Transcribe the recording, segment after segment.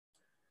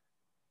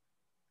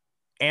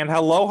And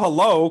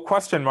hello,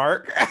 question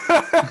mark.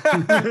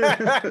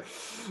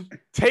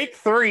 Take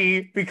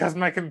 3 because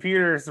my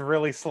computer is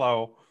really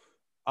slow.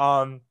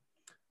 I'm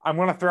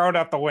gonna throw it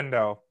out the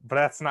window, but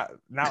that's not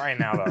right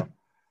now though.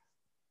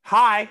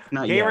 Hi,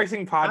 Not Gay yet.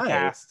 Racing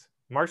Podcast,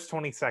 March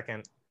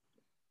 22nd.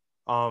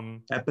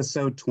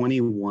 Episode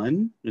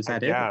 21? Is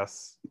that I it?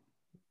 guess.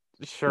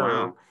 Sure.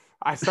 Wow.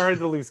 I started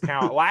to lose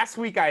count. Last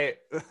week I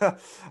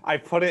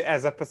put it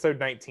as episode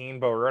 19,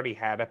 but we already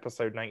had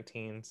episode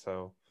 19,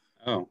 so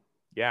Oh.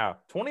 yeah,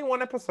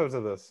 21 episodes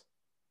of this.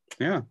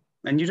 Yeah.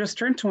 And you just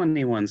turned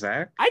 21,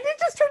 Zach. I did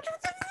just turn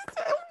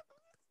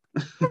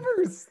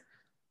numbers.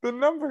 The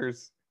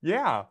numbers.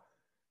 Yeah.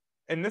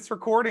 And this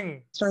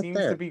recording seems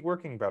to be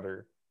working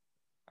better,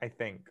 I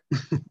think.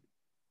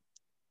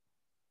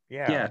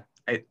 Yeah,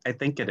 I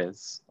think it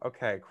is.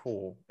 Okay,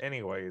 cool.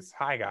 Anyways,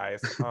 hi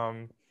guys.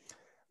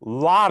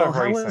 Lot of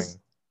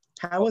racing.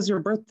 How was your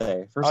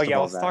birthday? First of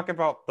all, let's talk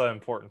about the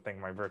important thing,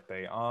 my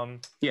birthday.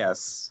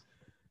 Yes.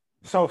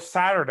 So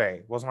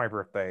Saturday was my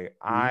birthday.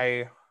 Mm-hmm.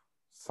 I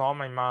saw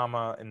my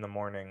mama in the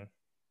morning,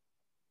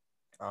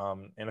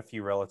 and a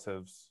few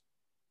relatives.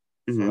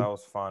 So that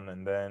was fun.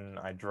 And then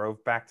I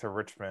drove back to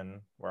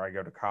Richmond, where I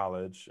go to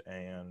college,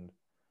 and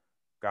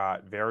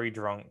got very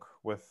drunk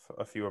with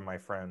a few of my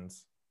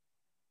friends.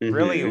 Mm-hmm.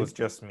 Really, it was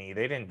just me.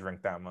 They didn't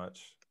drink that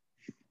much.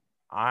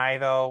 I,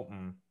 though,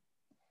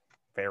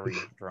 very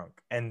drunk.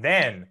 And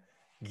then,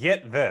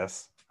 get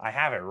this. I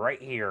have it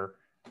right here.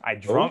 I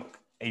drunk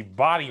a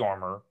body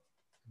armor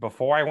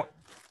before I went...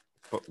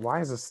 But why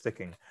is this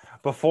sticking?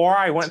 Before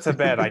I went to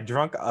bed, I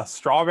drunk a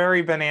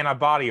strawberry banana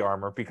body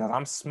armor because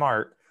I'm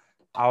smart.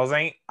 I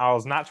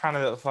was not trying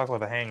to fuck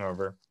with a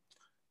hangover.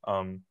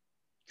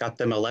 Got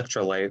them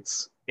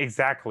electrolytes.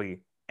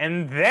 Exactly.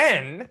 And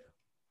then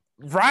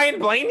Ryan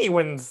Blaney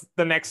wins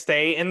the next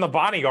day in the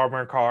body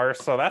armor car,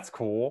 so that's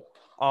cool.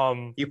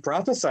 You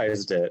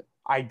prophesized it.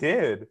 I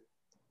did.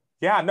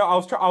 Yeah, no, I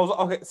was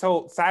okay.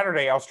 So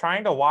Saturday, I was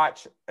trying to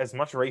watch as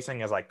much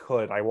racing as I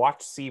could. I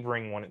watched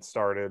Sebring when it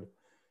started,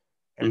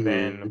 and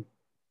then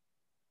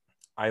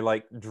I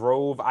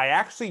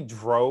actually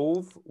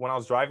drove when I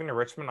was driving to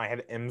Richmond. I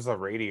had IMSA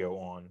radio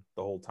on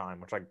the whole time,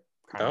 which I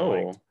kind of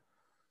liked.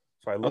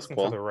 So I listened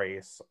to the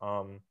race.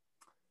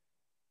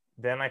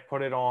 Then I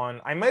put it on.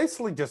 I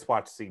mostly just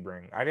watched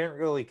Sebring. I didn't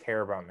really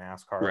care about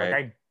NASCAR. Right.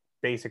 Like I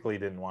basically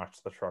didn't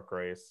watch the truck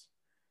race.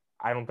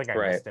 I don't think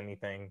I missed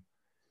anything.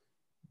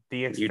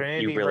 The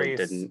Xfinity you really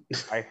race, didn't.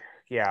 the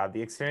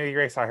Xfinity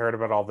race. I heard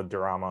about all the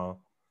drama.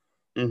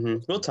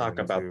 We'll talk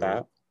about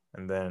that.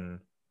 And then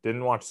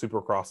didn't watch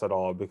Supercross at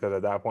all because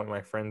at that point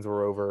my friends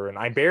were over, and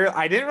I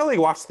didn't really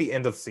watch the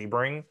end of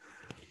Sebring.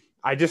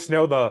 I just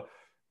know the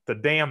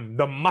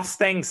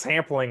Mustang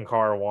sampling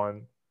car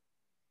won.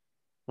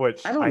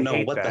 Which I don't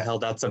know what the hell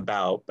that's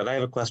about, but I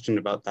have a question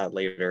about that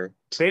later.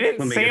 They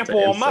didn't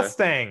sample a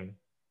Mustang.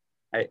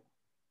 I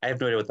have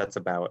no idea what that's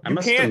about. I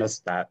must have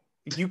missed that.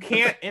 You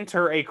can't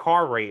enter a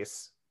car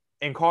race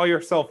and call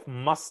yourself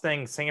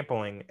Mustang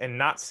sampling and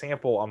not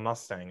sample a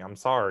Mustang. I'm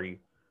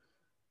sorry.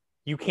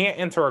 You can't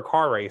enter a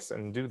car race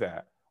and do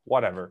that.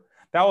 Whatever.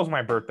 That was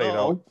my birthday,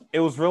 though. It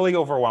was really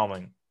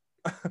overwhelming.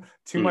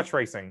 Too much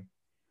racing.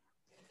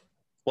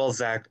 Well,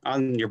 Zach,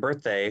 on your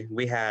birthday,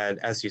 we had,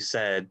 as you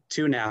said,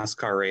 2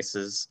 NASCAR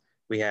races.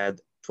 We had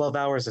 12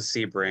 hours of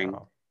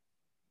Sebring,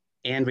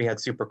 and we had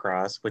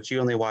Supercross, which you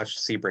only watched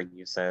Sebring,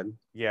 you said.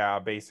 Yeah,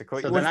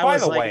 basically. So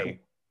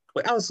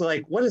I was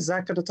like, what is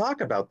Zach going to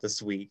talk about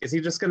this week? Is he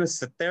just going to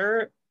sit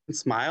there and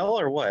smile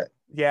or what?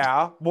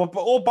 Yeah.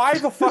 Well, by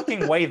the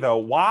fucking way, though,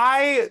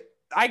 why...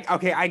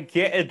 I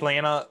get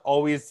Atlanta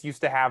always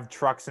used to have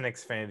trucks and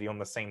Xfinity on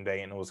the same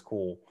day, and it was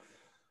cool.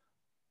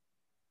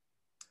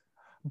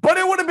 But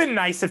it would have been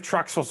nice if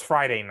trucks was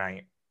Friday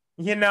night.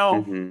 You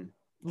know?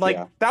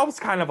 That was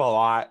kind of a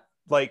lot.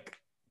 Like,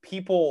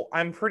 people...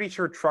 I'm pretty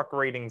sure truck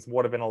ratings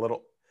would have been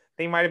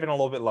they might have been a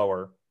little bit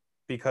lower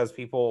because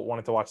people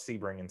wanted to watch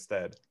Sebring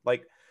instead.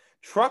 Like,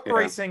 truck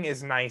racing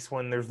is nice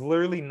when there's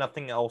literally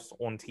nothing else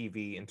on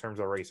TV in terms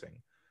of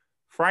racing.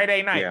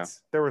 Friday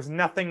nights, there was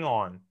nothing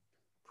on.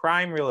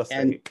 Prime real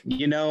estate.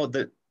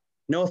 And,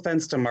 no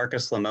offense to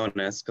Marcus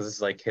Lemonis, because it's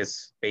like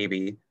his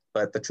baby,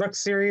 but the truck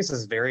series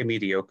is very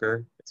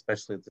mediocre,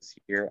 especially this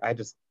year. I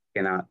just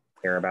cannot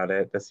care about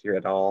it this year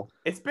at all.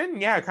 It's been,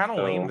 kind of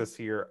lame this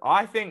year.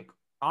 I think,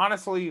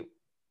 honestly,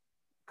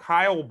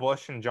 Kyle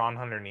Busch and John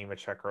Hunter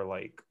Nemechek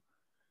are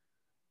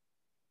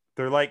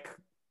they're like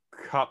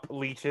cup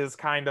leeches,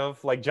 kind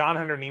of. Like, John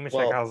Hunter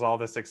Nemechek has all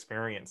this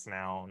experience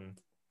now.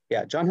 And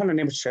yeah, John Hunter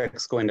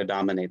Nemechek's going to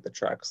dominate the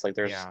trucks. Like,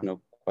 there's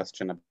no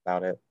question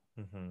about it.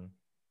 Mm-hmm.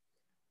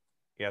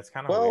 Yeah, it's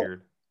kind of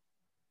weird.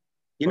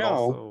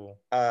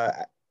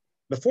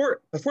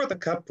 Before the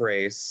Cup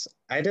race,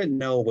 I didn't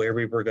know where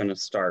we were going to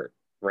start,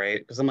 right?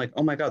 Because I'm like,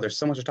 oh my God, there's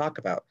so much to talk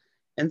about.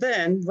 And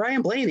then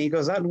Ryan Blaney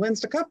goes out and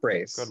wins the Cup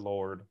race. Good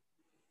Lord.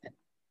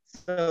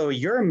 So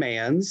your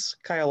man's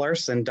Kyle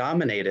Larson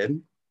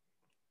dominated,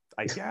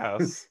 I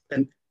guess.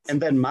 and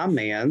then my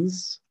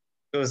man's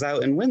goes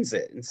out and wins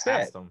it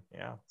instead. Passed him,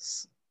 yeah.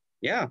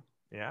 Yeah.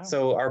 Yeah.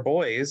 So our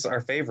boys,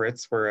 our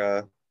favorites,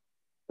 were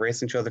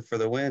racing each other for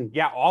the win.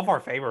 Yeah, all of our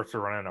favorites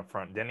were running up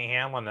front. Denny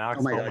Hamlin and Oh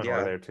Alex my God, Bowman were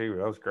yeah. there too.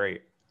 That was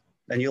great.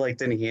 And you like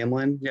Denny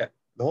Hamlin? Yeah.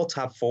 The whole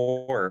top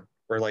four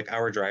were like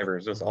our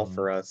drivers. It was all Mm-hmm.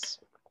 for us.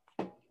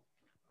 But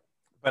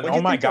What do oh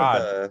you my think of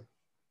God, the?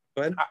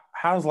 Go ahead.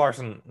 how does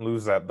Larson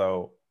lose that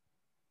though?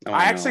 Oh,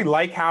 I I actually know.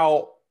 like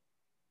how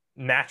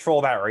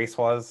natural that race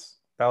was.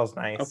 That was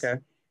nice. Okay.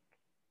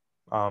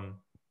 Um,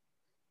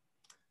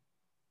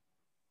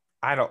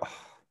 I don't,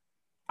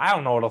 I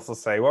don't know what else to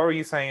say. What were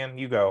you saying?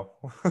 You go.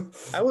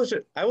 I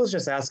was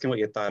just asking what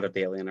you thought of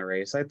the Atlanta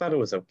race. I thought it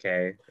was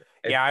okay.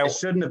 It Yeah, it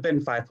shouldn't have been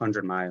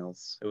 500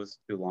 miles. It was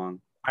too long.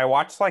 I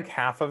watched like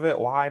half of it.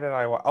 Why did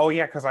I? Oh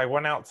yeah, because I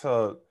went out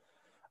to.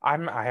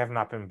 I have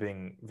not been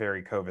being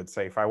very COVID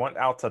safe. I went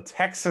out to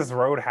Texas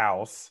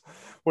Roadhouse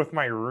with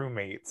my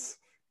roommates.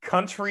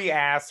 Country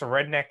ass,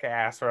 redneck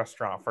ass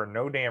restaurant for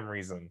no damn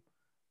reason.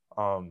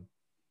 Um,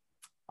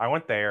 I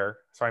went there,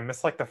 so I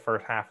missed like the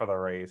first half of the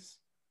race,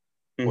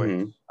 which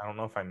Mm-hmm. I don't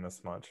know if I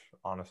missed much,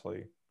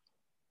 honestly.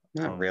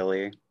 Not Um,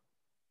 really.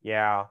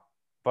 yeah,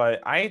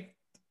 but I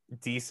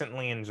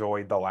decently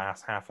enjoyed the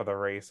last half of the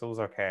race. It was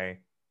okay.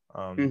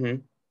 Um, Mm-hmm.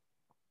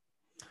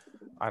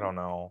 I don't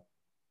know.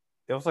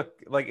 It was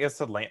like it's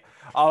Atlanta.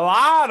 A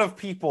lot of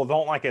people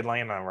don't like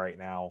Atlanta right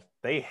now.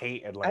 They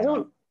hate I Atlanta.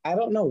 don't I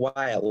don't know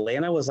why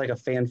Atlanta was like a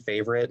fan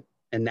favorite,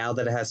 and now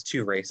that it has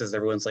two races,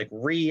 everyone's like,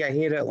 I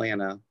hate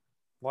Atlanta.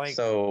 Like,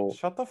 So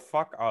shut the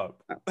fuck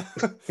up.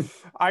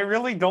 I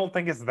really don't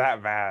think it's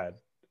that bad.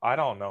 I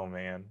don't know,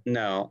 man.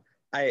 no,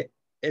 I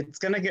it's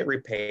gonna get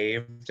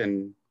repaved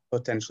and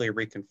potentially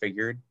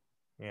reconfigured.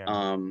 Yeah.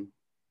 Um,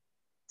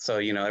 so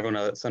everyone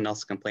else, something else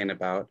to complain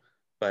about.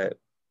 But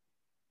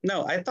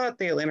no, I thought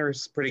the Atlanta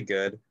was pretty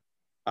good.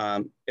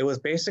 It was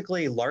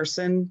basically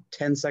Larson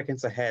 10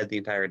 seconds ahead the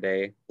entire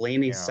day,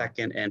 Blaney Yeah.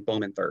 second, and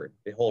Bowman third,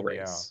 the whole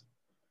Yeah. race.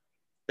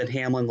 Then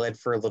Hamlin led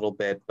for a little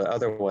bit, but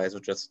otherwise it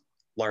was just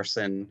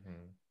Larson,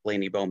 Mhm.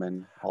 Blaney,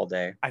 Bowman all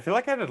day. I feel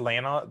like at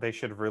Atlanta, they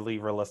should really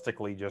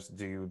realistically just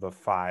do the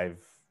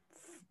five,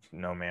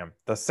 no, ma'am,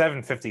 the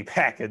 750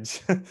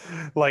 package.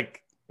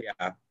 Like,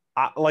 Yeah.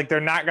 like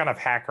they're not gonna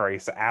pack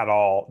race at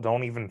all.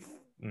 Don't even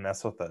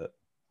mess with it.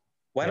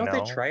 Why You don't they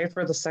know? try it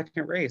for the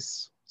second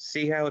race?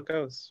 See how it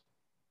goes.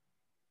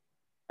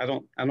 I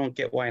don't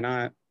get why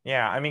not.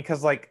 Yeah, I mean,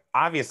 because like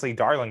obviously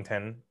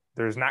Darlington,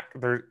 there's not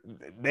there.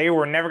 They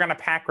were never gonna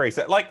pack race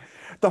it. Like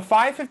the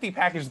 550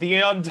 package, the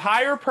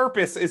entire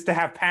purpose is to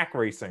have pack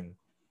racing,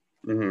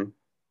 Mm-hmm.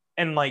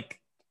 and like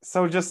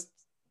so just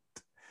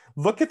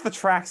look at the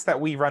tracks that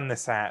we run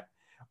this at.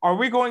 Are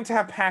we going to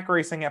have pack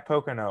racing at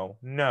Pocono?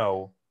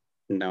 No,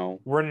 No.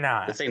 we're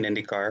not. This ain't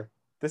IndyCar.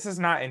 This is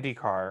not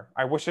IndyCar.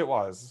 I wish it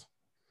was.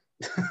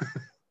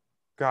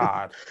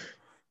 God,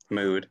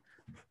 Mood.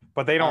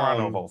 but they don't run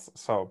Um, ovals,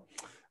 so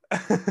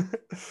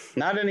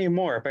Not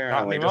anymore, not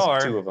apparently. Just two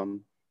anymore. of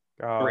them,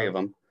 three of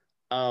God. them.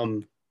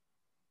 Um,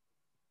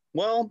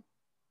 well,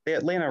 the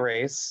Atlanta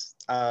race,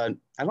 I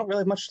don't really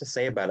have much to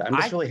say about it. I'm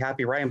just I really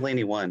happy Ryan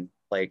Blaney won.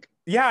 Like,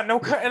 Yeah, no,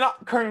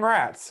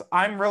 congrats.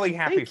 I'm really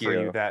happy thank for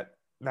you you. that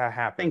that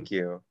happened. Thank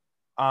you.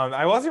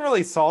 I wasn't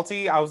really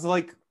salty. I was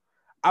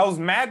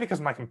mad because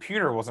my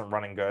computer wasn't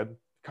running good.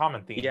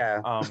 Common theme.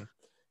 Yeah.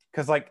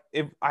 Because like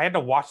if I had to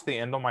watch the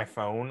end on my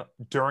phone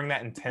during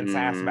that intense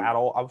ass Mm,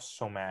 battle, I was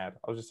so mad.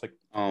 I was just like,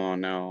 oh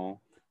no.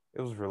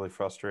 it was really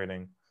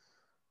frustrating.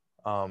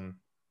 Um,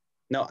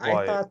 No,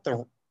 but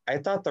I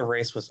thought the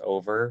race was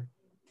over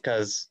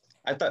because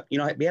I thought,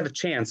 we had a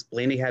chance.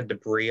 Blaney had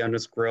debris on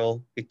his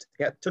grill.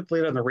 Took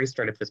lead on the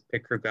restart if his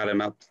pit crew got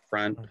him out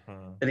front.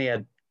 mhm, Then he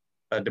had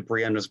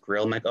debris on his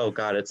grill. I'm like, oh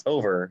God, it's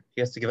over.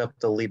 He has to give up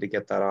the lead to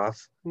get that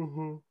off.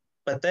 mhm.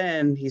 But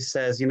then he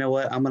says, you know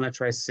what? I'm going to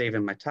try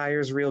saving my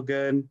tires real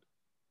good.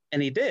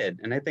 And he did.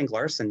 And I think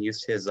Larson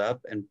used his up,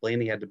 and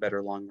Blaney had the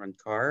better long run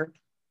car.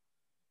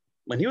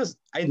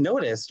 I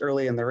noticed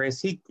early in the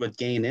race, he would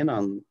gain in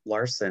on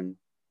Larson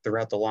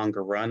throughout the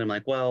longer run. I'm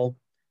like, well,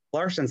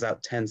 Larson's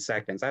out 10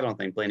 seconds. I don't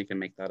think Blaney can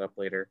make that up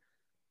later.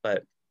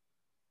 But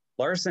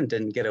Larson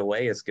didn't get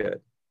away as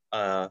good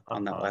on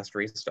that Uh-huh. last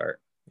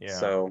restart. Yeah.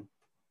 So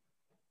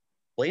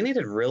Blaney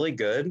did really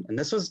good. And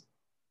this was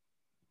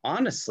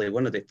honestly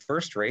one of the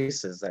first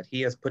races that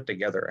he has put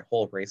together a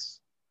whole race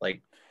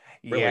like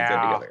really good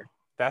Yeah, together.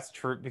 that's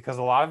true because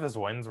a lot of his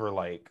wins were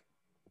like,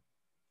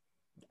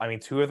 I mean,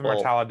 two of them are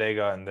Well,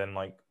 Talladega and then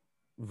like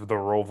the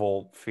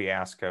Roval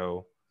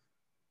fiasco.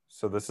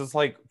 So this is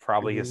like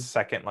probably his mhm,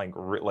 second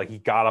like he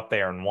got up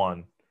there and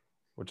won,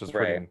 which is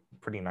right.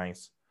 pretty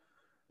nice.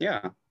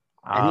 Yeah.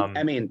 I Um,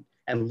 mean,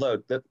 and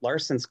look, that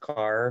Larson's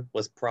car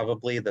was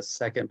probably the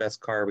second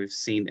best car we've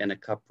seen in a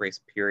cup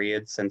race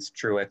period since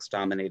Truex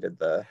dominated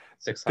the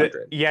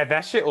 600. yeah,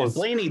 that shit And was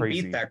Blaney beat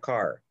crazy. that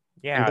car.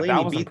 And Yeah, that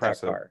Blaney was beat that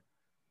impressive. car.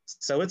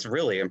 So it's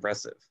really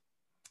impressive.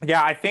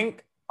 Yeah, I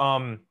think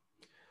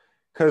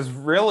because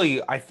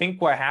really I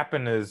think what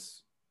happened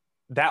is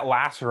that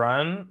last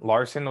run,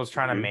 Larson was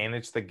trying to Hmm.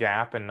 manage the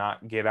gap and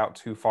not get out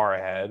too far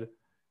ahead.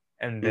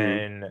 And Hmm.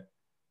 then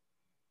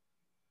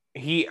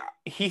he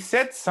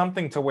said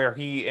something to where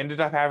he ended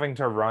up having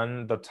to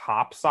run the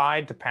top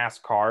side to pass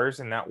cars,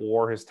 and that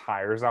wore his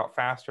tires out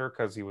faster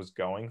because he was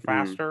going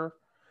faster.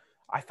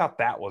 I thought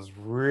that was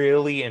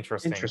really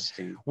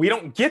interesting. We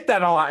don't get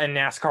that a lot in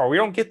NASCAR. We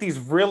don't get these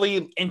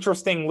really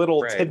interesting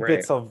little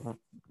tidbits of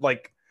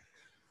like,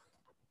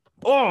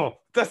 oh,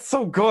 that's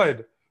so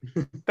good.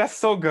 That's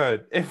so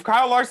good. If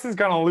Kyle Larson's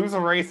gonna lose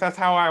a race, that's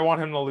how I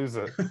want him to lose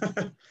it.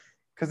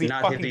 Because he's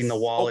not hitting the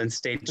wall in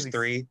stage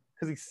 3.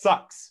 Because he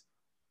sucks.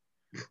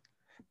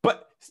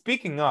 But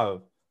speaking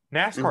of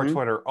NASCAR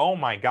Twitter, oh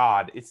my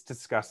God, it's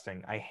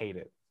disgusting. I hate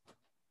it.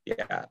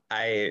 Yeah,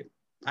 I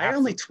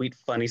only tweet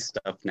funny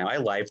stuff now. I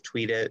live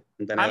tweet it,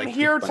 and then I'm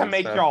here to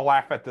make y'all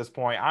laugh at this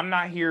point. I'm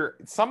not here.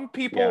 Some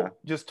people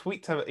just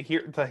tweet to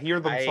hear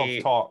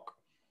themselves talk.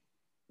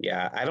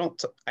 Yeah,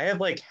 I have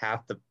like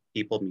half the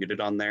people muted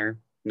on there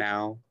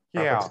now.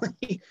 Yeah,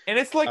 and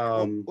it's like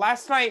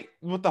last night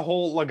with the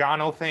whole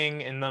Logano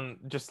thing, and then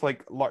just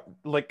like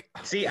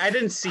see, I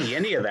didn't see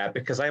any of that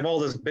because I have all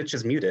those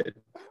bitches muted.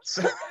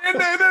 So. and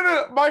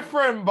then my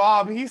friend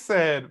Bob, he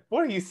said,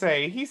 what did he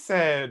say? He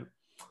said,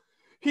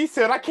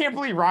 I can't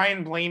believe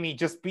Ryan Blaney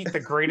just beat the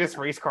greatest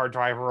race car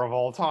driver of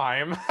all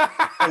time.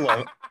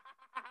 I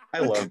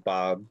love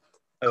Bob.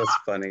 That was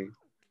funny.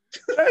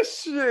 That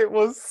shit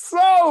was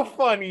so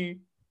funny.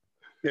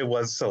 It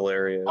was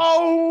hilarious.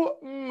 Oh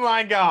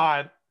my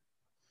God.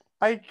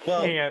 I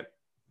can't.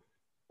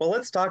 Well,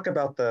 let's talk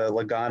about the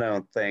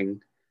Logano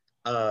thing.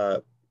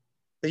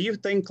 Do you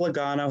think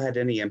Logano had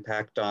any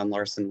impact on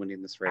Larson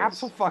winning this race?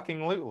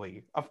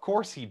 Absolutely. Of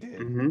course he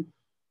did.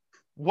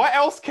 What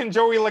else can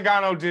Joey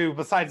Logano do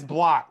besides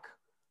block?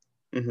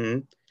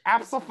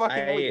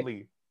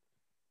 Absolutely.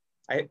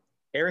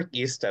 Eric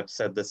Estep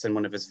said this in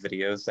one of his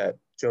videos that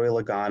Joey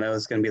Logano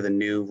is going to be the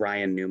new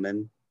Ryan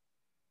Newman.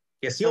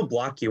 Yes, he'll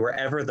block you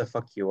wherever the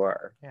fuck you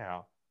are.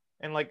 Yeah.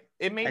 And like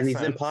it makes sense. And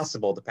he's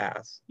impossible to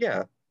pass.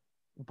 Yeah.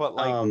 But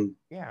like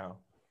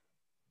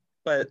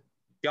But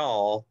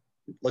y'all,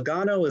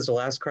 Logano is the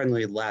last car in the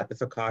lead lap.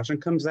 If a caution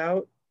comes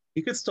out,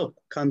 he could still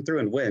come through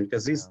and win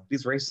because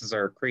these races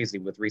are crazy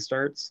with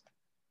restarts.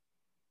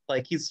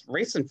 Like he's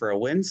racing for a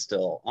win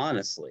still,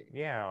 honestly.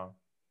 Yeah.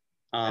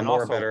 Or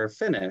also, a better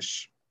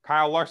finish.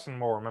 Kyle Larson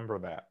will remember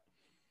that.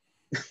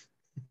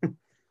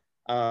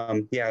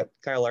 Yeah,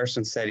 Kyle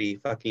Larson said he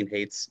fucking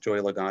hates Joey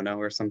Logano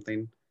or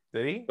something.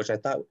 Did he? Which I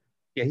thought,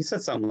 yeah, he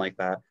said something like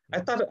that. I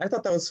thought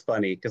that was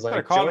funny because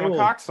like called him a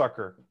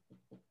cocksucker.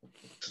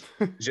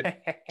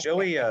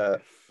 Joey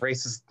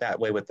races that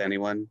way with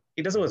anyone.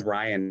 He does it with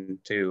Ryan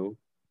too.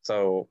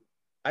 So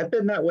I've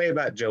been that way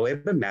about Joey.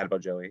 I've been mad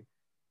about Joey.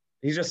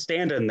 He's just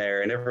standing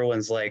there and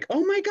everyone's like,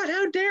 "Oh my God,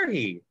 how dare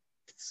he!"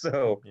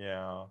 So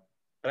yeah.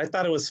 But I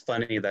thought it was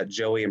funny that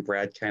Joey and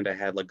Brad kind of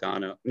had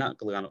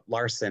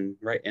Larson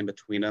right in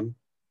between them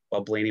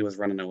while Blaney was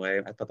running away.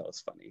 I thought that was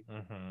funny.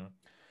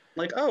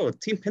 Like, oh,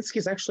 Team Penske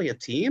is actually a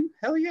team?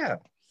 Hell yeah.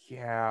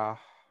 Yeah.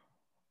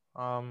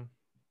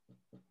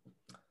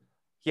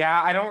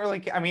 Yeah, I don't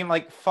really. I mean,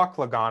 like, fuck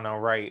Logano,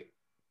 right?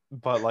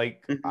 But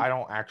like, I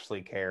don't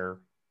actually care.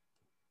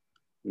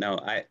 No,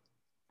 I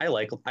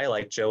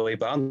like Joey,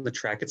 but on the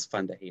track, it's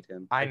fun to hate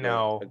him. I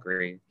know.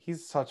 Agree.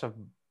 He's such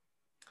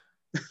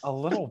a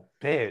little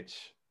bitch.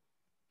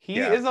 He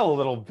is a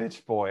little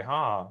bitch boy,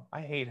 huh?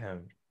 I hate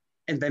him.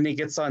 And then he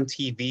gets on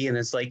TV and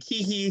it's like,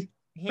 hee.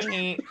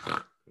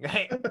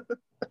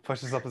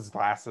 Pushes up his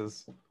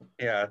glasses.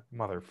 Yeah.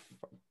 Motherfucker.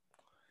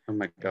 Oh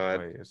my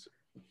God. Anyways.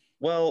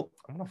 Well,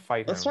 I'm gonna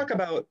fight let's talk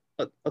about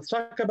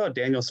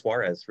Daniel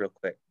Suarez real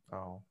quick.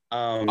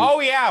 Oh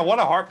yeah, what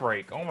a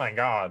heartbreak. Oh my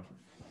God.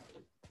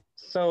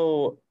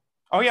 So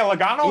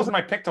Logano was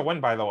my pick to win,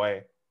 by the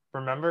way.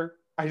 Remember?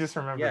 I just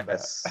remembered that.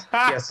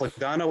 Yes,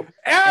 Logano.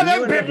 And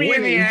that bit me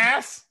in the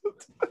ass.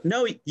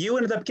 No, you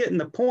ended up getting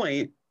the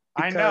point.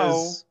 I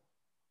know.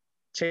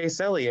 Chase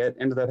Elliott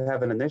ended up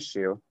having an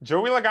issue.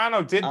 Joey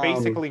Logano did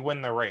basically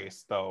win the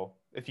race, though,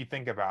 if you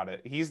think about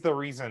it. He's the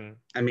reason.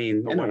 I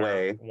mean, in a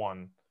way.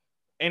 Won.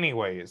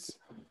 Anyways.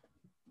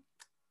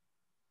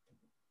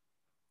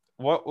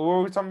 What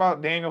were we talking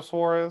about? Daniel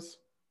Suarez?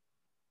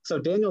 So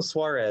Daniel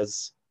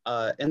Suarez,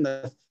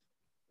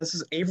 this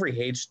is Avery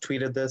Hage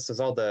tweeted this as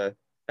all the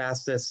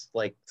fastest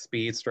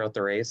speeds throughout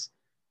the race.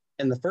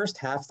 In the first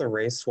half of the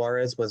race,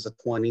 Suarez was the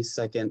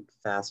 22nd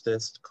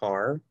fastest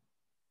car.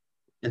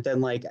 And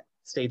then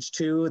stage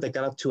 2, they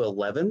got up to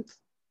 11th.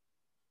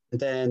 And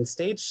then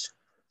stage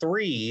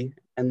 3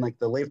 and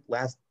the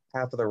last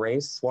half of the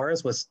race,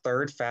 Suarez was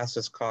third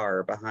fastest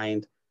car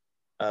behind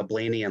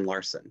Blaney and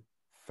Larson.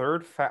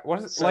 What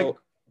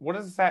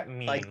does that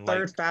mean?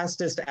 Third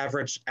fastest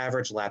average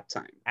lap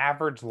time.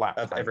 Average lap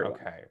of time. Everyone.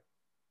 Okay.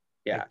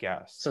 Yeah. I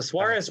guess. So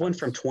Suarez went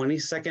from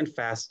 22nd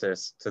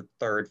fastest to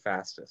third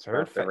fastest.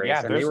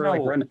 Yeah, and they were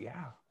running.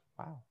 Yeah.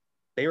 Wow.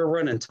 They were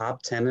running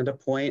top 10 at a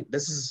point.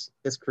 This is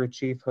his crew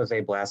chief, Jose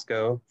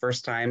Blasco,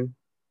 first time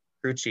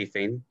crew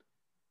chiefing,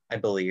 I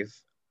believe.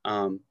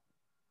 But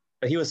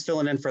he was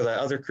filling in for the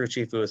other crew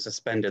chief who was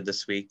suspended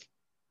this week.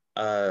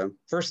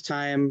 First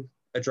time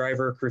a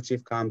driver crew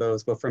chief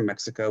combos, both from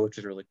Mexico, which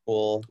is really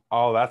cool.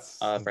 Oh, that's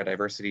for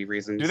diversity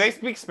reasons. Do they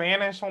speak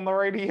Spanish on the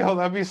radio?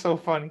 That'd be so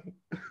funny.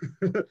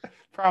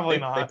 Probably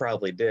not. They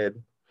probably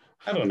did.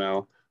 I don't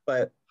know,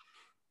 but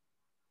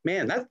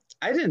man, that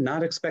I did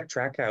not expect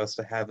Trackhouse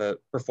to have a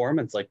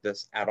performance like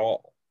this at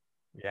all.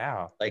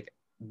 Yeah, like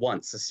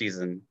once a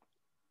season.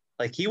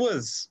 Like he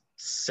was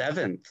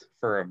 7th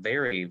for a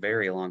very,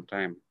 very long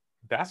time.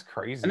 That's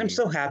crazy. And I'm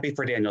so happy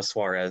for Daniel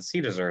Suarez. He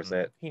deserves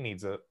it. He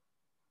needs it.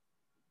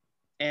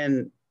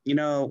 And you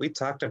know, we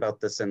talked about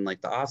this in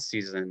like the off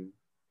season.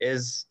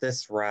 Is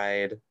this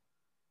ride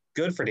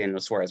good for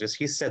Daniel Suarez? Because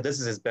he said this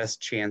is his best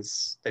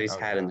chance that he's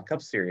had in the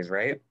Cup Series,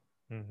 right?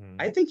 Mm-hmm.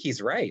 I think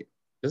he's right.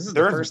 This is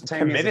the first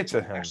time he's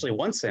actually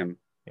wants him.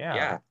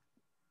 Yeah.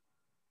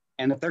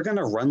 And if they're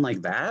gonna run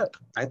like that,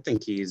 I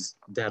think he's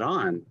dead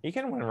on. He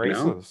can win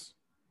races. You know?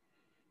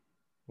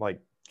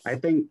 Like I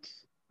think,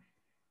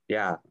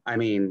 yeah. I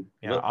mean,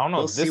 I don't know.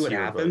 We'll see what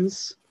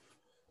happens.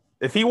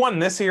 If he won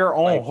this year,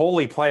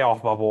 holy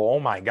playoff bubble! Oh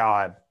my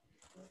god!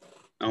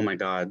 Oh my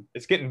god!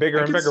 It's getting bigger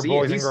and bigger,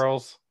 boys and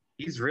girls.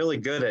 He's really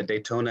good at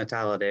Daytona,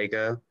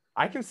 Talladega.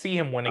 I can see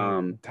him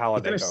winning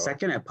Talladega. He finished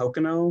second at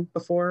Pocono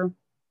before.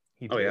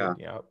 He did,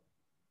 yeah.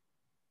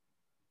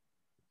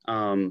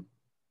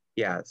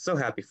 Yeah, so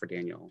happy for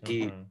Daniel.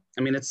 I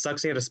mean, it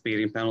sucks he had a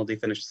speeding penalty,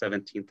 finished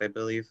 17th, I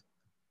believe.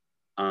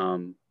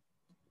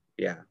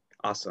 Yeah,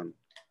 awesome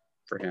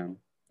for him.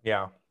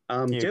 Yeah.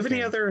 Do you have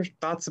any other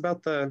thoughts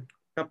about the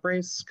Cup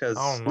race? Because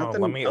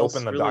let me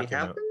open the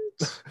document.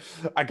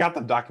 I got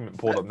the document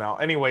pulled up now.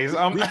 Anyways, we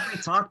already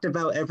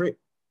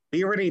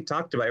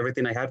talked about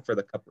everything I had for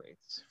the Cup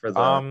race. For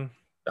the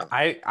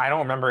I don't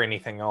remember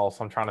anything else.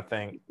 I'm trying to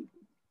think.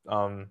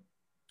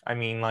 I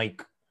mean,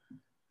 like,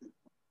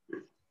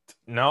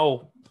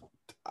 no.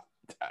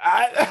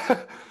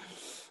 I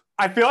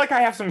feel like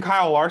I have some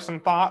Kyle Larson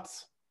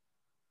thoughts.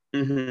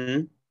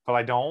 Mm-hmm. But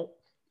I don't.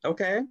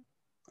 Okay.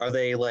 Are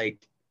they like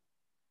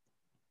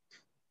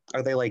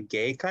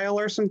gay Kyle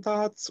Larson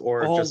thoughts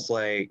or just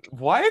like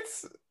what?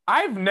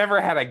 I've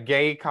never had a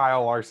gay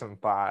Kyle Larson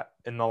thought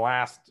in the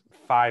last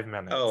 5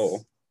 minutes.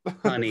 Oh,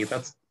 honey,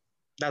 that's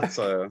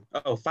 5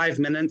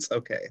 minutes.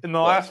 Okay. In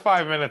the last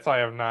 5 minutes, I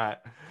have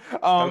not.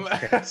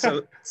 Okay.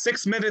 So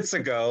 6 minutes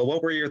ago,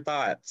 what were your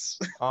thoughts?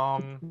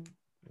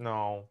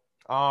 No.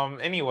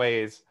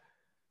 Anyways.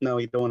 No,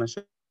 you don't want to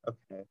show.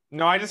 Okay.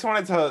 No, I just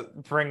wanted to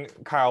bring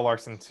Kyle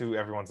Larson to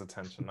everyone's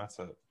attention. That's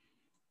it.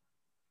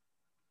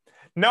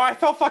 No, I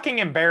felt fucking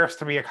embarrassed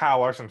to be a Kyle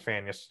Larson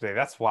fan yesterday.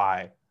 That's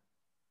why.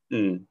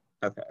 Okay.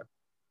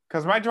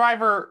 Because my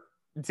driver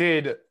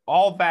did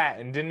all that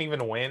and didn't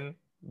even win,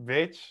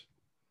 bitch.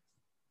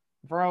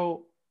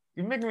 Bro,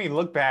 you're making me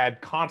look bad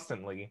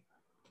constantly.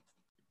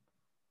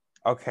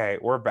 Okay,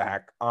 we're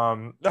back.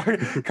 I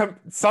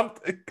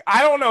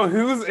don't know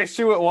whose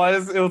issue it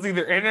was. It was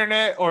either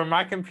internet or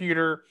my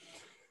computer.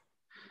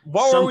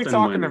 What were we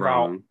talking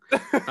about?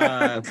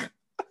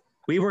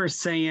 We were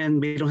saying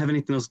we don't have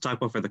anything else to talk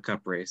about for the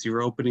Cup race. You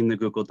were opening the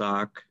Google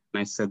Doc, and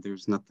I said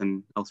there's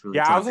nothing else really.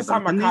 Yeah, I was just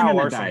talking about Kyle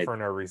Larson for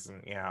no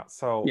reason. Yeah.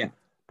 So. Yeah.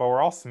 But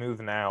we're all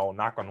smooth now.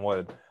 Knock on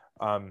wood.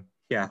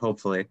 Yeah,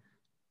 hopefully.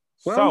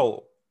 Well,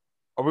 so,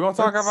 are we going to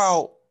talk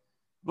about?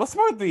 Let's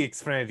start the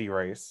Xfinity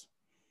race.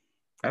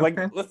 Okay. Like,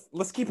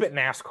 let's keep it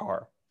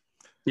NASCAR.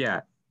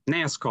 Yeah,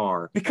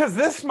 NASCAR. Because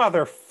this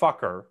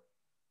motherfucker.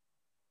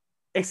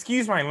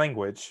 Excuse my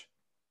language.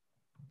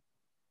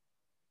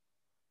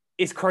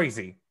 Is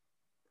crazy.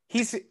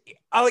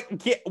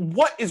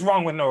 What is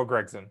wrong with Noah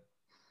Gragson?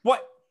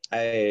 What?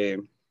 I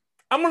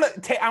want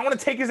to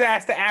take his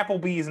ass to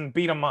Applebee's and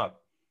beat him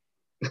up.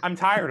 I'm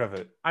tired of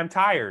it. I'm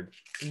tired.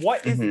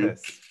 What is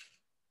this?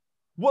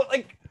 What,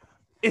 like,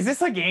 is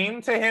this a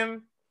game to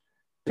him?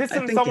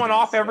 Pissing someone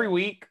off every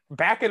week,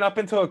 backing up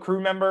into a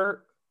crew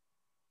member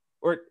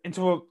or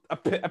into a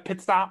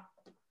pit stop?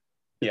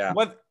 Yeah.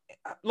 What?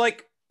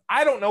 Like,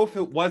 I don't know if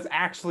it was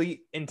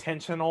actually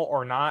intentional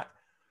or not.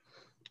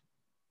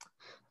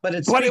 But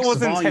it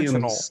was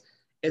intentional.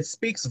 It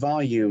speaks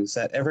volumes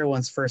that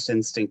everyone's first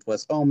instinct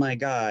was, oh my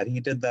God, he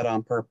did that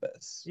on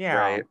purpose. Yeah.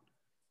 Right?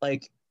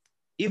 Like,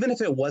 even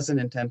if it wasn't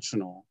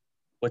intentional,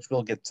 which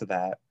we'll get to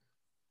that,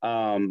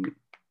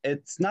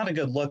 it's not a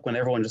good look when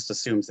everyone just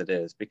assumes it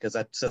is, because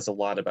that says a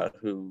lot about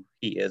who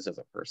he is as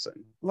a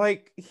person.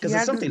 Like, because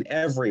it's something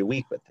every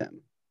week with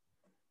him.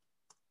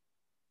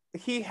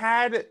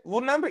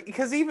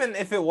 Because even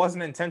if it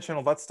wasn't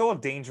intentional, that's still a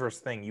dangerous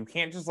thing. You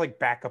can't just like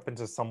back up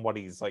into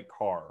somebody's like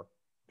car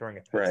during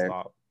a pit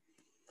stop.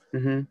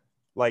 Mm-hmm.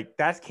 Like,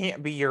 that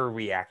can't be your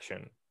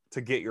reaction to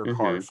get your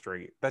car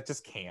straight. That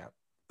just can't.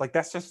 Like,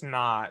 that's just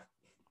not.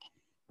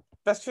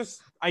 That's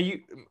just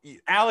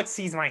Alex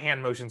sees my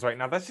hand motions right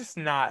now. That's just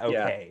not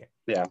okay.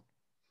 Yeah.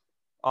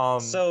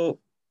 So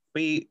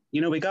we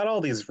got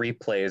all these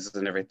replays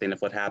and everything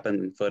of what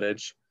happened in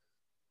footage.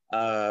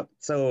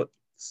 So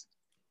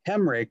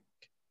Hemrick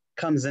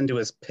comes into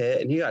his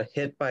pit and he got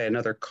hit by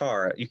another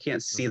car. You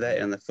can't see that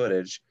in the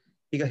footage.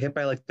 He got hit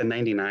by like the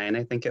 99,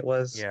 I think it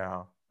was.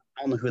 Yeah.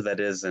 I don't know who that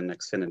is in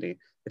Xfinity,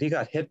 but he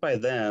got hit by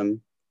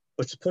them.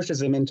 which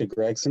pushes him into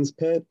Gregson's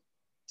pit.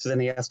 So then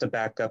he has to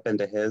back up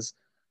into his.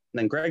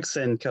 And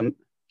then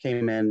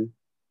came in,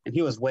 and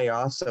he was way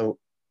off. So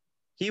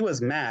he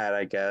was mad,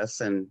 I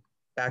guess, and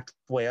backed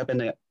way up. And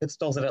the pit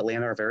stalls at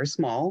Atlanta are very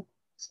small.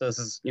 So this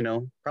is,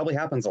 probably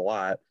happens a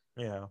lot.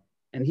 Yeah.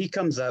 And he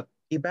comes up,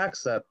 he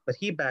backs up, but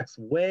he backs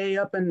way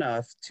up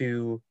enough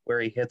to where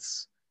he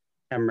hits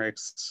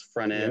Hemrick's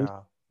front end. Yeah.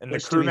 And the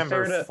which, crew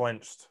members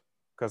flinched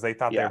because they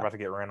thought they were Yeah. about to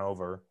get ran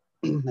over.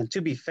 And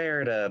to be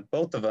fair to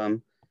both of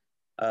them,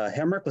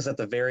 Hemrick was at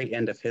the very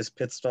end of his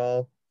pit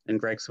stall, and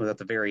Gregson was at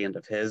the very end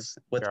of his,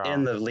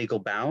 within the legal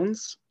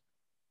bounds.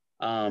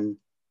 At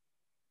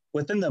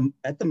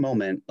the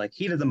moment, like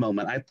heat of the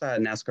moment, I thought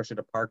NASCAR should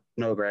have parked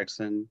Noah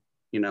Gragson,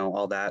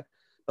 all that.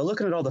 But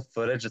looking at all the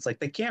footage, it's like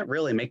they can't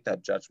really make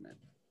that judgment.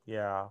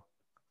 Yeah.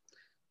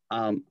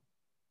 Did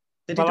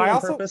he do it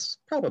on purpose?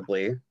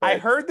 Probably. But I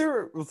heard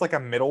there was like a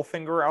middle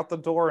finger out the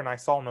door, and I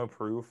saw no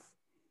proof.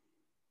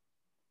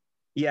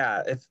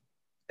 Yeah, if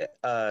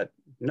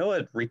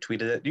Noah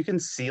retweeted it, you can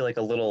see like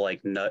a little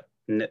like nut,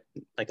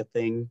 like a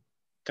thing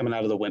coming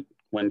out of the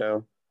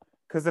window.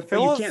 Because if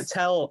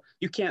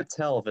you can't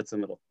tell if it's a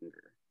middle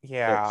finger.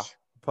 Yeah,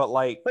 but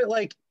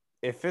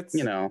if it's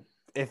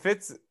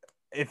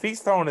if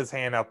he's throwing his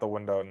hand out the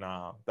window,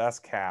 nah, that's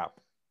cap.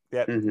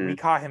 Yeah, we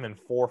caught him in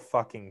 4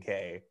 fucking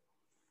K.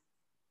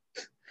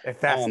 If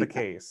that's the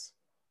case,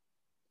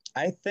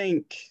 I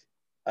think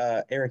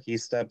Eric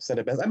Estep said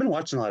it best. I've been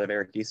watching a lot of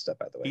Eric Estep,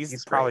 by the way.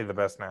 He's probably the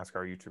best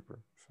NASCAR YouTuber.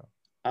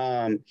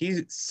 So.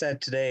 He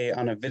said today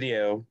on a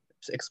video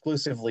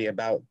exclusively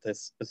about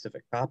this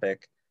specific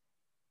topic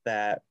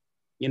that,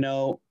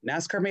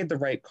 NASCAR made the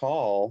right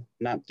call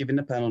not giving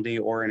a penalty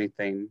or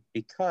anything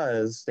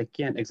because they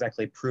can't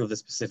exactly prove the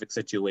specific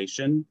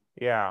situation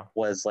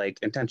was like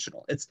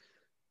intentional. It's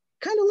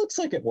kind of looks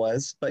like it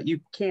was, but you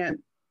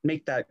can't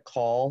make that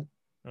call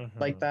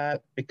like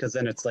that because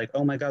then it's like,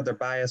 oh my God, they're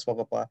biased, blah,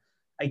 blah, blah.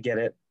 I get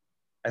it.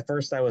 At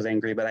first I was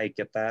angry, but I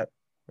get that.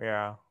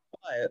 Yeah.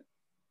 But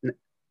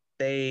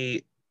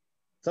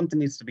something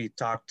needs to be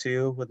talked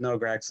to with Noah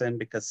Gragson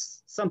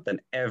because something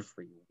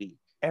every week.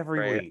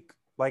 Every week.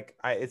 Like,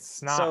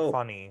 it's not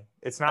funny.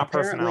 It's not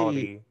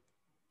personality.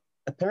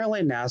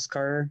 Apparently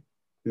NASCAR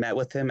met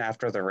with him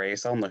after the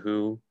race. I don't know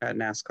who at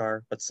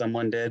NASCAR, but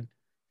someone did.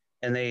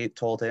 And they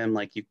told him,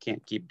 like, you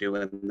can't keep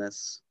doing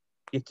this.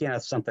 You can't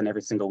have something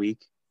every single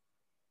week,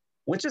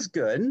 which is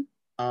good.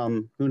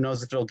 Who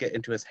knows if it'll get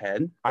into his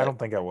head? I don't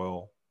think it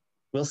will.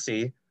 We'll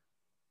see.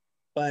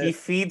 But he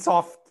feeds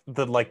off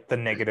the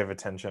negative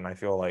attention. I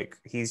feel like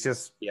he's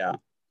just Yep.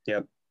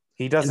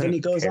 He doesn't. And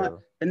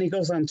then he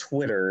goes on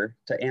Twitter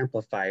to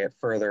amplify it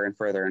further and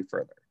further and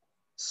further.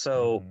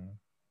 So,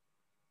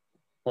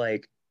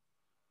 like,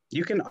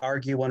 you can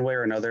argue one way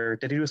or another.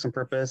 Did he do this on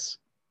purpose?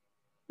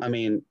 I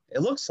mean, it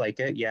looks like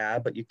it, yeah,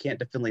 but you can't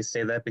definitely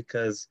say that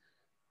because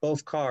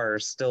both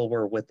cars still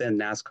were within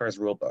NASCAR's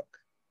rule book.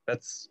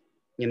 That's,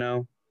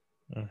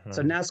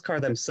 So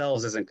NASCAR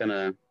themselves isn't going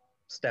to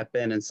step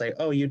in and say,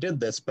 oh, you did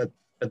this, but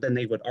then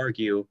they would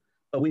argue,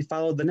 but we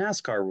followed the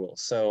NASCAR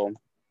rules. So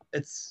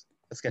it's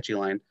a sketchy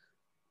line.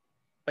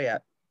 But yeah,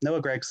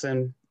 Noah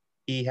Gragson,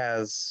 he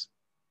has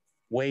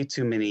way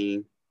too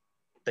many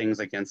things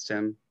against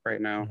him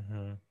right now.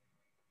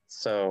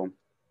 So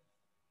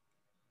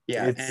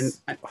yeah, and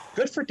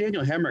good for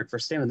Daniel Hemrick for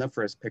standing up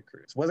for his pit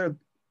crews, whether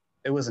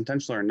it was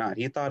intentional or not.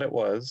 He thought it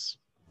was,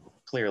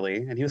 clearly,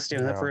 and he was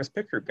standing up for his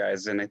pit crew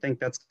guys, and I think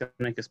that's going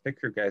to make his pit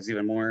crew guys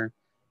even more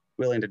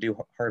willing to do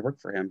hard work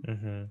for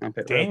him.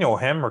 Daniel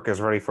Hemrick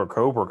is ready for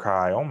Cobra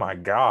Kai. Oh my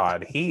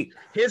God,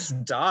 his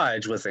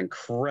dodge was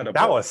incredible.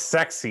 That was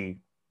sexy.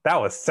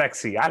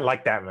 I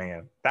like that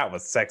man. That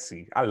was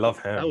sexy. I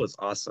love him. That was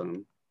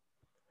awesome.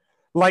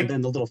 Like, and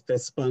then the little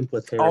fist bump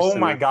with Harrison. Oh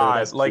my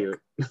God! Like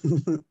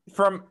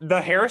from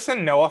the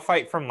Harrison Noah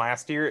fight from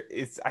last year,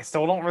 I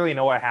still don't really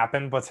know what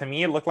happened, but to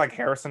me it looked like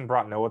Harrison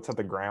brought Noah to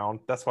the ground.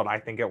 That's what I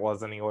think it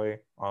was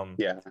anyway.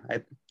 Yeah,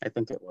 I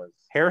think it was.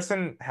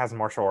 Harrison has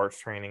martial arts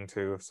training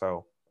too.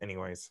 So,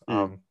 anyways,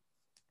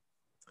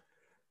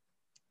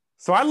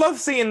 so I love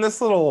seeing this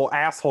little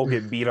asshole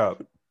get beat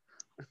up.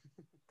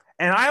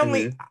 And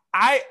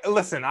I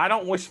listen. I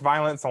don't wish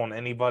violence on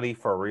anybody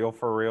for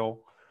real.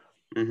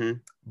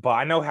 But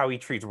I know how he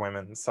treats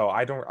women, so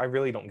I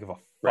really don't give a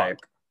fuck. Right.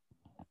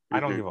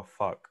 I don't give a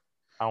fuck.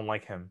 I don't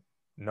like him.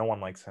 No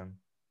one likes him.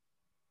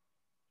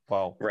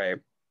 Well, right.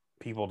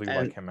 People do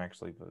like him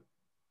actually, but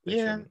yeah.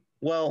 Shouldn't.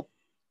 Well,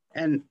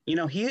 and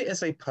he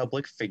is a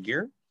public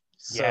figure,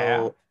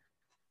 so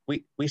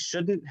we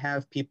shouldn't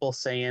have people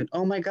saying,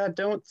 "Oh my God,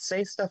 don't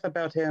say stuff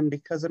about him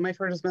because it might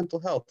hurt his mental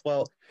health."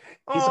 Well,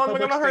 he's a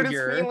public figure. Hurt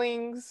his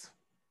feelings.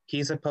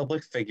 He's a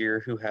public figure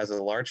who has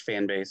a large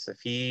fan base.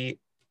 If he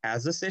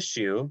has this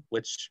issue,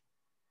 which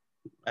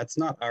that's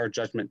not our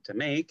judgment to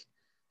make,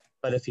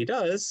 but if he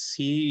does,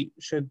 he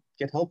should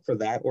get help for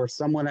that, or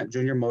someone at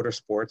Junior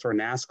Motorsports or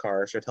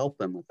NASCAR should help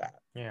them with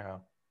that. Yeah.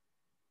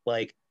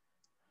 Like,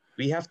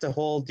 we have to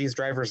hold these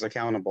drivers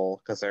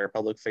accountable because they're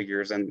public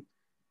figures, and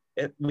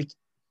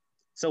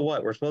so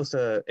what? We're supposed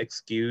to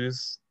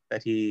excuse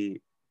that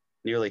he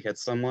nearly hit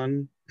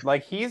someone.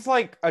 Like, he's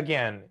like,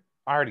 again,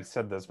 I already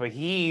said this, but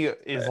he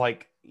is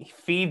like, he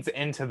feeds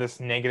into this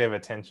negative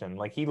attention.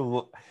 Like,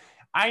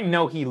 I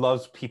know he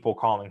loves people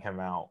calling him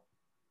out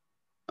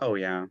Oh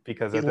yeah,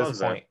 because he at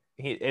this loves it. point,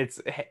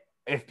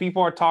 if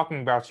people are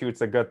talking about you,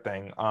 it's a good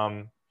thing.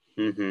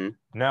 Mm-hmm.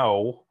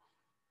 No,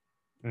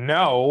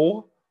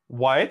 no,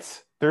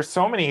 what? There's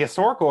so many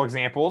historical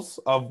examples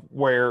of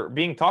where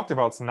being talked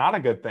about is not a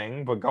good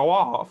thing, but go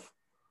off.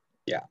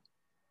 Yeah.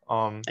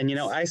 Um, And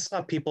I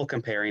saw people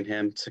comparing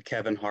him to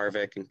Kevin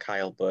Harvick and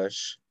Kyle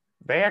Busch.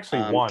 they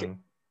actually Um, won.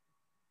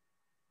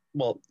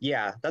 well,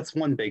 yeah, that's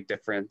one big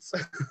difference.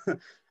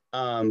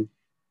 um,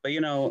 but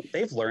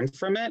they've learned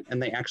from it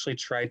and they actually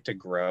tried to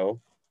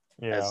grow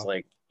as Yeah,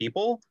 like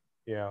people.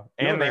 yeah,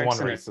 Noah and they won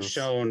Gragson has races.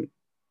 shown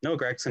Noah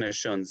Gragson has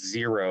shown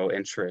zero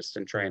interest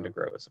in trying Yeah. to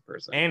grow as a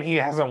person. And he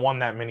hasn't won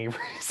that many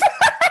races.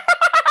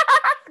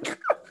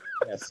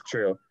 Yes,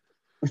 true.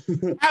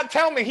 Now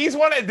tell me, he's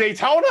won at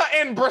Daytona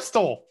and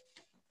Bristol.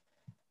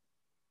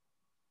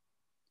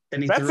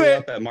 And he That's threw it.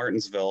 up at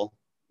Martinsville.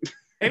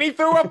 And he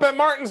threw up at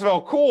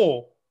Martinsville.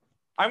 Cool.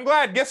 I'm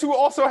glad. Guess who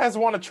also has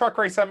won a truck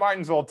race at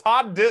Martinsville?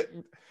 Todd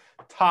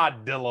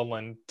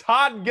Gilliland.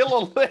 Todd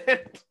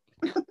Gilliland.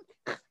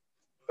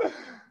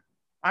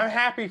 I'm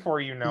happy for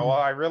you, Noah.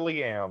 I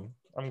really am.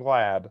 I'm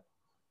glad.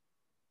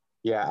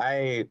 Yeah,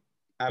 I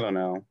don't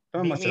know.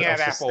 Not Meet much me at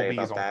else to say Applebee's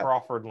about on that.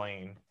 Crawford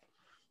Lane.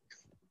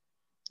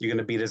 You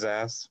gonna beat his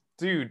ass?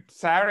 Dude,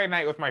 Saturday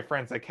night with my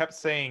friends, I kept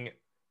saying,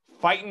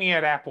 fight me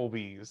at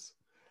Applebee's.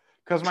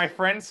 Because my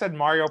friend said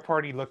Mario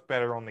Party looked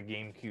better on the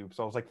GameCube.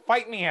 So I was like,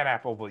 fight me at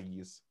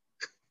Applebee's.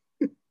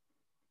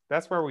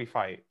 That's where we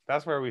fight.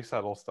 That's where we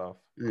settle stuff.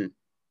 Mm.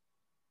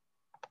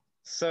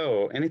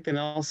 So, anything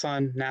else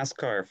on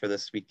NASCAR for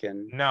this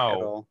weekend at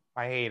No, all?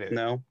 I hate it.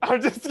 No?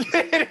 I'm just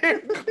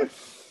kidding.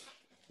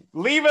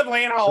 Leave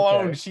Atlanta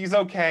alone. Okay. She's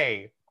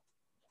okay.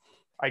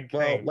 I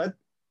Well, think.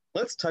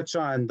 let's touch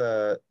on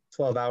the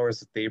 12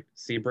 hours at the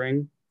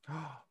Sebring.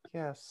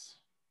 Yes.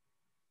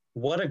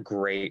 What a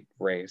great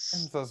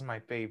race. Enzo's my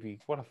baby.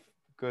 What a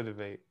good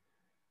debate.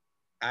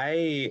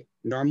 I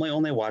normally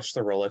only watch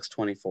the Rolex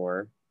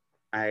 24.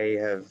 I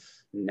have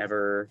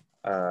never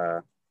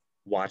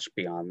watched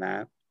beyond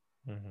that,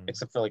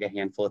 except for like a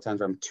handful of times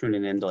where I'm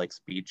tuning into like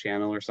Speed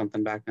Channel or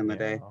something back in the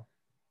day.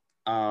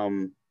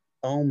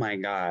 Oh my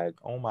God.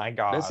 Oh my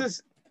God.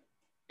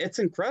 It's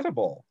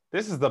incredible.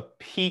 This is the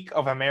peak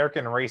of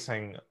American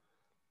racing,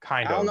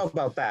 kind I don't know of.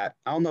 about that.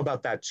 I don't know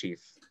about that, Chief.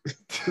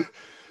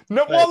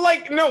 No, But well,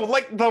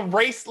 like the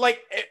race, like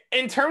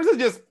in terms of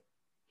just,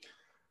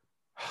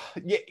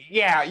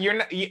 yeah, you're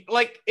not,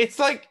 like it's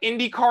like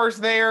Indy cars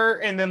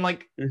there, and then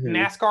like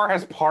NASCAR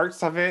has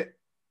parts of it,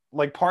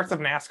 like parts of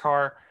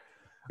NASCAR,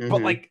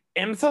 but like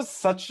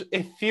IMSA's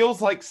it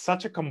feels like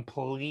such a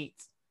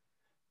complete.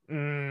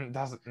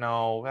 Doesn't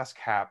no, that's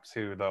Cap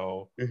too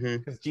though,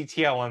 because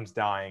GTLM's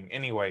dying,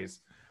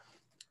 anyways.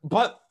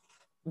 But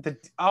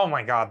oh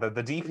my God, the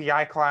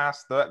DPI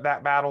class, that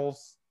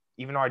battles.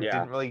 Even though I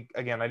didn't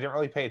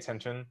really pay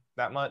attention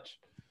that much.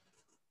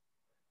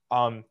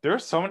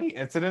 There's so many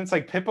incidents.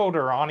 Like Pippo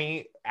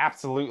Durrani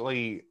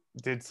absolutely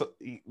did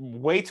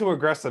way too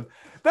aggressive.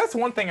 That's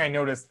one thing I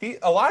noticed.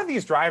 A lot of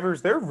these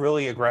drivers, they're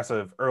really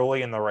aggressive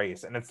early in the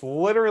race, and it's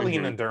literally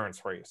an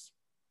endurance race.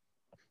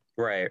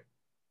 Right.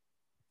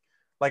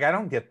 Like, I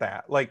don't get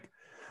that. Like,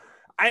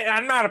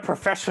 I'm not a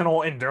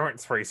professional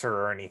endurance racer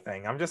or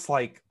anything. I'm just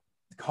like,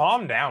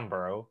 calm down,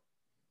 bro.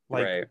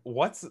 Like,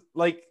 what's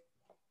like,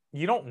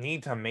 you don't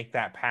need to make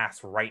that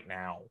pass right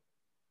now.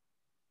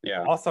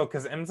 Yeah. Also,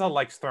 because IMSA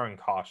likes throwing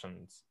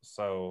cautions,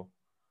 so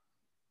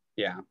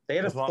yeah, they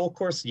had a full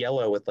course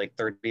yellow with like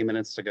 30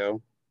 minutes to go.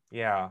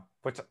 Yeah,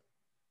 which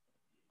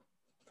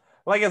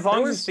like as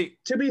long as you see.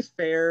 To be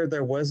fair,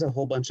 there was a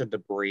whole bunch of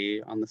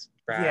debris on the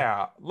track.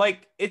 Yeah,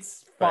 like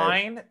it's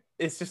fine.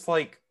 It's just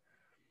like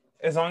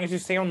as long as you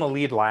stay on the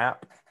lead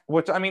lap.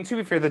 Which I mean, to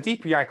be fair, the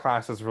DPI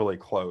class is really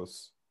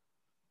close,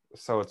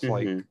 so it's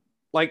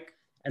like.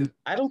 And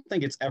I don't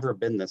think it's ever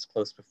been this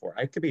close before.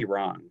 I could be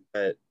wrong,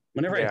 but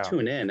whenever I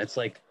tune in, it's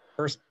like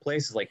first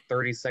place is like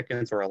 30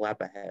 seconds or a lap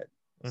ahead.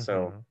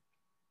 So I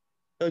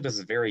feel like this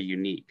is very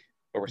unique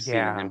what we're seeing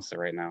in IMSA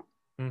right now.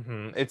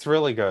 It's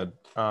really good.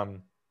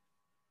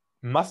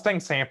 Mustang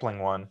sampling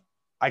one.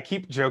 I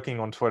keep joking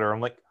on Twitter.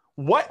 I'm like,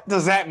 what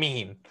does that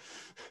mean?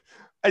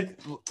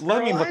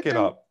 Let me look it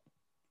up.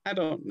 I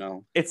don't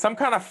know. It's some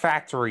kind of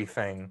factory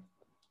thing.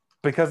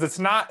 Because it's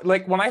not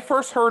like when I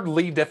first heard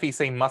Lee Diffie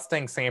say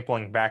Mustang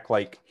sampling back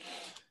like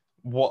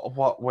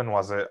when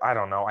was it? I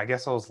don't know. I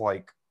guess it was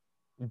like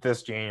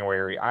this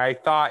January. I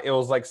thought it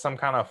was like some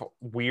kind of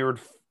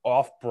weird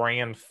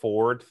off-brand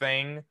Ford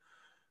thing.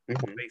 Where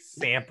they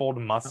sampled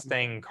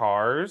Mustang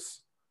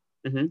cars.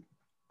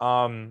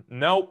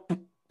 Nope.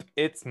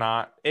 It's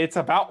not. It's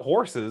about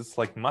horses,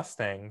 like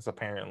Mustangs,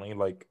 apparently.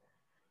 Like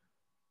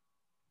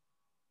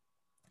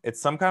it's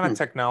some kind of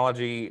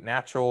technology,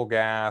 natural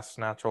gas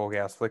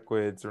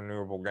liquids,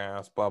 renewable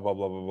gas, blah, blah,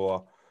 blah, blah,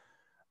 blah.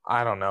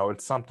 I don't know.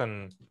 It's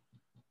something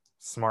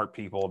smart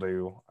people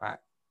do.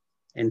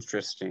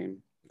 Interesting.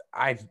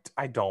 I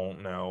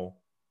don't know.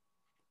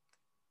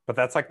 But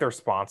that's like their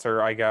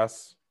sponsor, I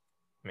guess.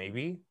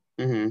 Maybe.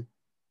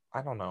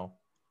 I don't know.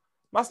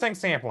 Mustang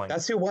Sampling.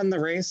 That's who won the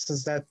race.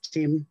 Is that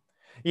team?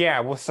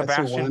 Yeah, with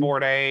Sebastian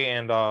Bourdais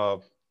and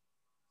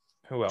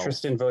who else?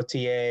 Tristan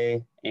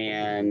Vautier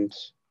and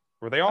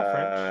were they all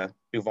French?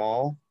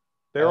 Duval.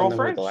 They're all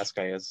French. Who the last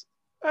guy is.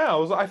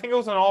 Yeah, I think it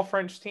was an all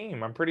French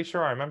team. I'm pretty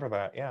sure I remember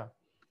that. Yeah.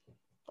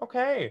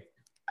 Okay.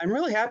 I'm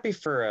really happy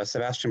for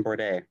Sebastian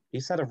Bourdais.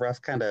 He's had a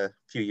rough kind of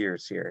few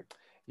years here.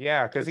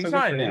 Yeah, because he's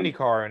not in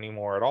IndyCar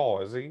anymore at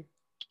all, is he?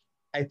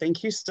 I think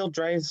he still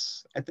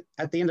drives.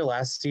 At the end of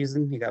last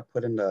season, he got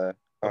put in the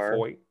car.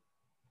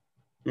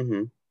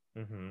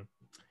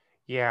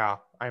 Yeah,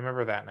 I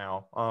remember that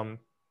now.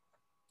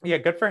 Yeah,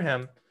 good for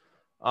him.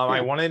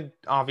 I wanted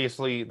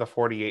obviously the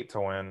 48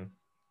 to win,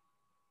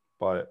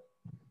 but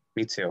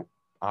me too.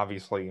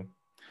 Obviously,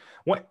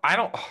 what I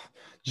don't.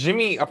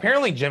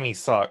 Apparently Jimmy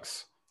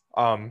sucks.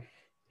 Apparently,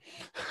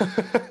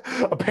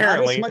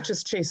 not as much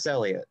as Chase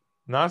Elliott.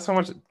 Not so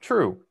much.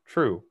 True.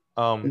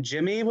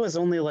 Jimmy was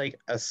only like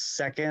a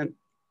second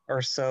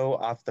or so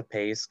off the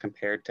pace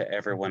compared to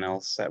everyone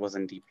else that was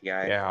in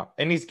DPI. Yeah,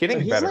 and he's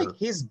getting better. Like,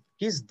 he's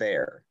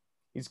there.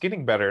 He's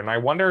getting better, and I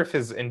wonder if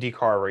his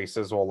IndyCar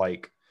races will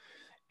like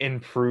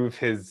improve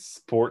his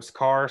sports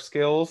car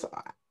skills.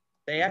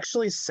 They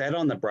actually said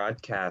on the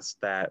broadcast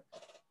that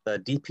the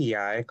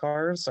DPI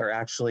cars are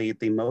actually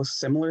the most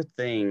similar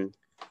thing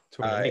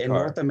in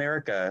North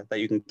America that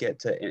you can get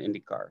to an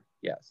IndyCar.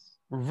 Yes.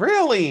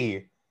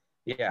 Really?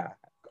 Yeah.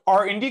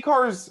 Are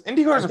IndyCars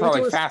are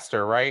probably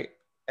faster, right?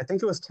 I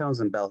think it was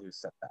Townsend Bell who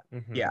said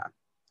that. Yeah,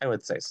 I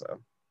would say so.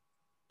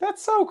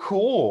 That's so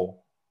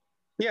cool.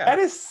 Yeah. That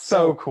is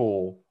so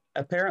cool.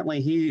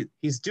 Apparently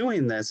he's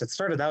doing this. It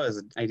started out as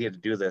an idea to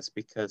do this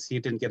because he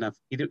didn't get enough.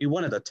 He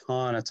wanted a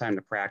ton of time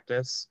to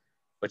practice,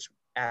 which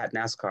at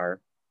NASCAR.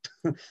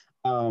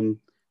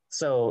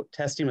 So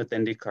testing with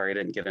IndyCar, he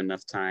didn't get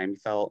enough time.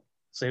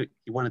 He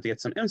wanted to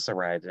get some IMSA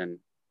ride, and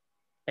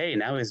hey,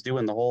 now he's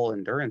doing the whole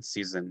endurance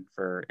season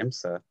for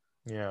IMSA.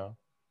 Yeah.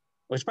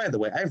 Which, by the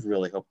way, I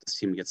really hope this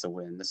team gets a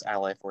win. This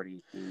Ally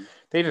 40 team.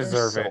 They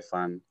deserve it. So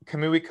fun.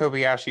 Kamui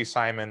Kobayashi,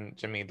 Simon,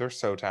 Jimmy, they're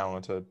so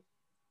talented.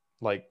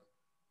 Like,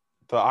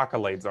 the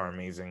accolades are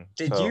amazing.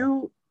 Did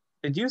you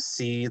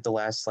see the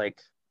last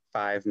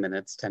 5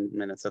 minutes, 10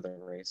 minutes of the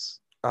race?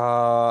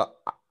 I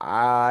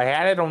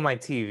had it on my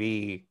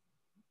TV,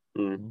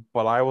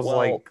 but I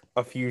was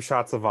a few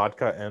shots of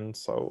vodka in,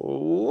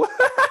 so.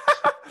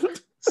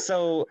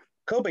 So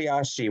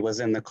Kobayashi was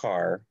in the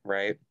car,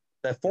 right?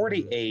 The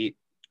 48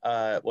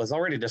 was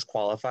already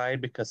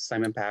disqualified because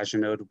Simon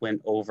Pagenaud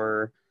went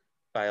over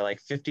by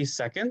 50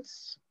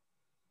 seconds.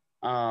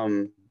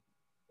 I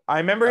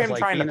remember him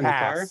trying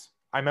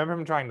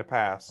to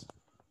pass.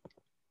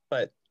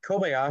 But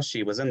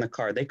Kobayashi was in the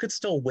car. They could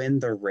still win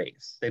their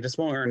race. They just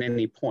won't earn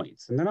any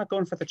points. And they're not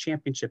going for the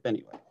championship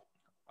anyway.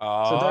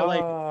 So they're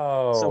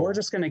so we're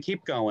just going to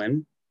keep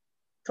going.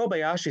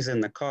 Kobayashi's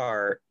in the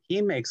car.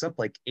 He makes up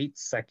 8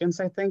 seconds,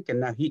 I think. And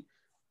now the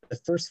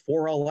first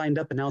 4 all lined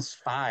up, and now it's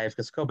 5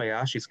 because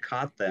Kobayashi's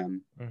caught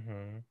them.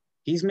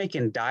 He's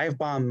making dive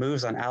bomb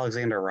moves on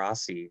Alexander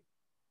Rossi,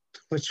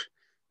 which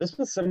this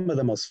was some of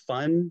the most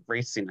fun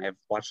racing I've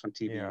watched on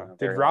TV. Yeah.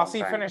 Did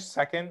Rossi finish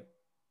second?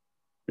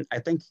 I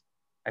think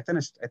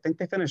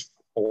they finished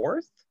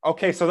 4th.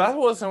 Okay, so that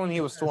wasn't when he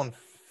was still in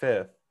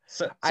 5th.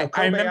 So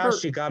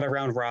Kobayashi got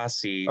around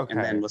Rossi and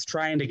then was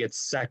trying to get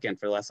second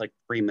for the last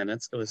 3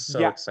 minutes. It was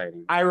so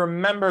exciting. I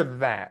remember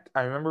that.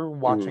 I remember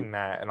watching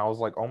that, and I was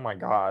like, "Oh my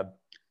god!"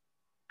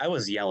 I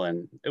was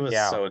yelling. It was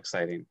so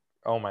exciting.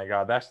 Oh my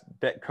god,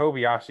 that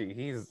Kobayashi.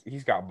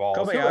 He's got balls.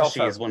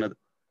 Kobayashi is one of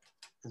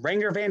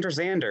Renger van der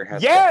Zande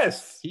has.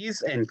 Yes,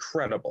 he's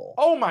incredible.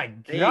 Oh my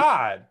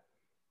god.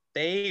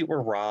 They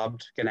were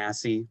robbed,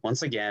 Ganassi,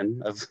 once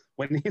again, of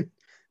winning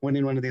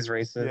one of these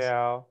races.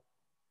 Yeah.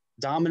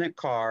 Dominant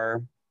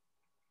car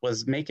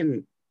was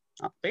making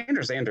Van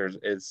der Zande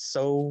is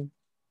so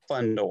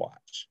fun to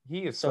watch.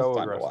 He is so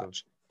fun aggressive to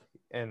watch.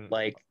 And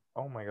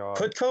oh my god.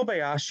 Put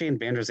Kobayashi and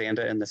Van der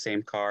Zande in the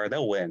same car,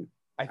 they'll win.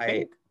 I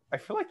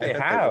feel like they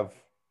have.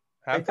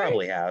 They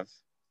probably have.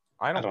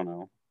 I don't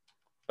know.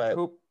 But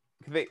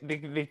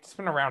they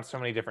spin around so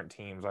many different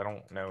teams. I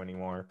don't know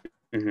anymore.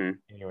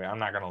 Anyway, I'm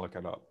not gonna look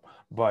it up.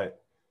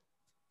 But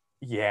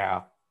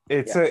yeah,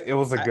 it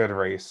was a good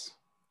race.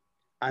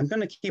 I'm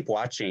gonna keep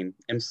watching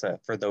IMSA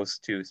for those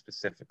two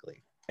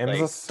specifically.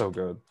 IMSA's so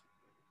good,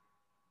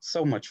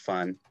 so much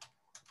fun.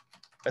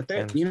 But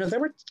there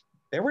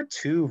were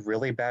 2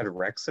 really bad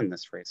wrecks in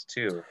this race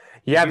too.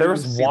 Yeah, there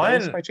was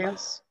one by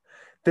chance.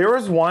 There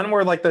was one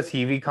where the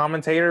TV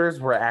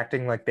commentators were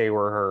acting like they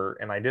were hurt,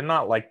 and I did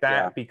not like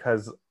that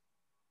because.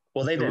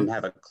 Well, they didn't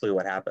have a clue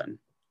what happened.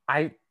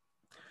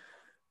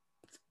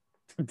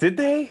 Did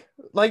they?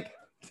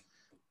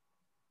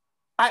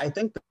 I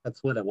think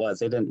that's what it was.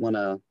 They didn't want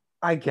to.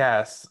 I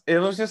guess it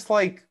was just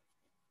But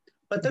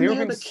then they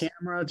had the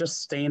camera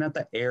just staying at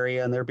the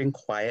area, and they're being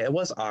quiet. It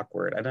was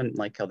awkward. I didn't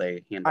like how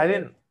they handled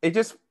it. It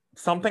just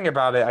something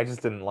about it I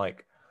just didn't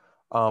like.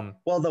 Well,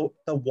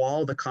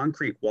 the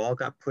concrete wall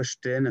got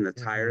pushed in, and the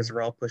tires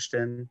were all pushed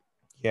in. I'm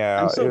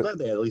Yeah, so glad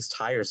they had at least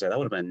tires there. That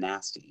would have been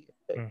nasty if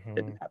they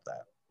didn't have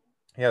that.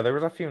 Yeah, there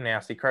was a few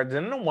nasty cars.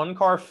 Didn't one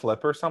car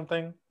flip or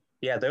something?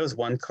 Yeah, there was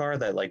one car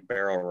that like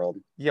barrel rolled.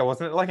 Yeah,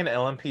 wasn't it like an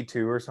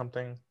LMP2 or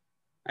something?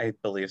 I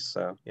believe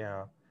so.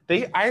 Yeah.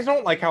 I just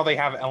don't like how they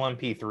have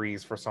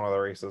LMP3s for some of the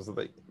races.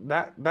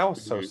 That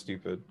was so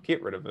stupid.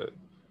 Get rid of it.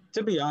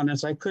 To be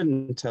honest, I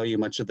couldn't tell you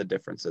much of the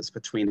differences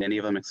between any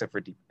of them except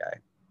for DPI.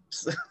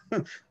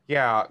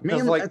 Yeah,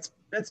 because mainly like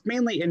that's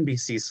mainly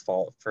NBC's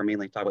fault for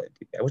mainly talking about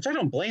DPI, which I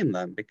don't blame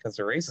them because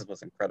the races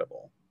was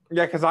incredible.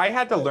 yeah, because I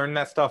had to learn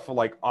that stuff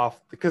like off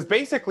because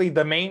basically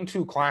the main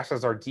two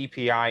classes are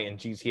DPI and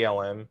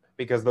GTLM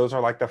because those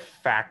are like the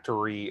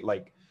factory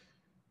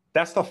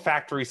that's the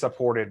factory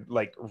supported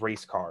like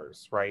race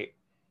cars, right?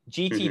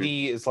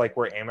 GTD is like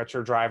where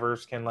amateur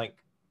drivers can like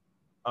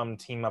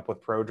team up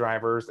with pro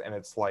drivers, and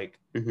it's like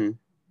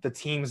the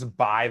teams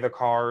buy the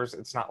cars.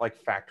 It's not like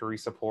factory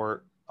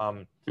support.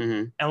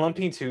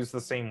 LMP2 is the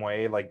same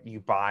way. Like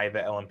you buy the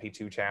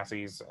LMP2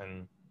 chassis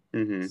and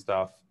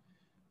stuff.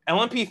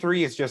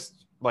 LMP3 is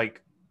just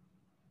like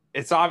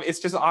it's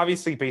just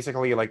obviously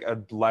basically like a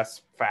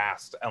less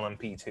fast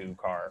LMP2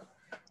 car,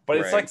 but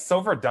it's like so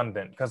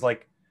redundant because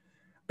like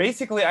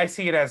basically I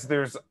see it as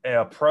there's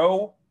a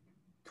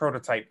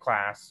prototype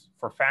class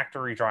for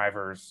factory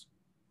drivers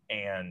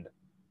and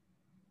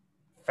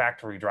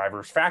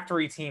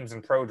factory teams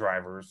and pro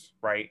drivers,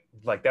 right?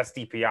 Like that's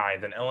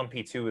DPI. Then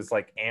LMP2 is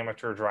like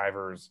amateur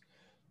drivers,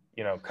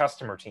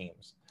 customer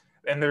teams.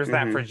 And there's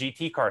that for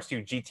GT cars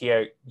too,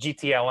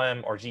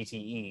 GTLM or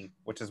GTE,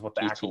 which is what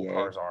the actual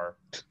cars are.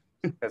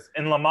 Because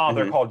in Le Mans,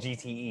 they're called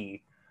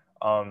GTE.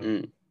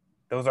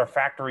 Those are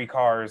factory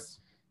cars,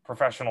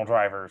 professional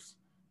drivers.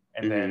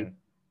 And then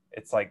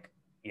it's like,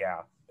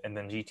 yeah. And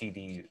then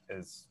GTD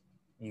is,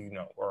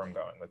 where I'm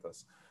going with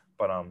this.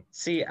 But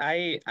see,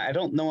 I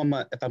don't know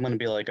if I'm going to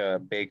be like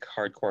a big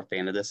hardcore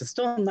fan of this. It's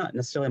still not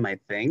necessarily my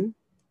thing.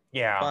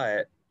 Yeah.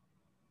 But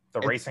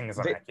the racing is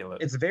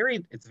immaculate. It's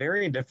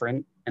very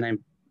different, and I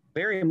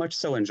very much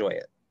so enjoy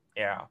it.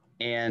 Yeah.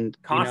 And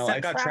constant I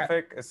got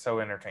traffic is so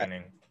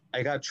entertaining.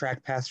 I got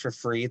track pass for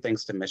free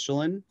thanks to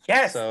Michelin.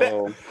 Yes.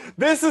 So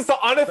this is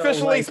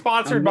unofficially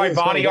sponsored by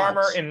Body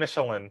Armor and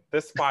Michelin.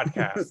 This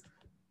podcast.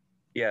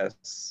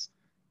 Yes.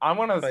 I'm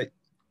gonna.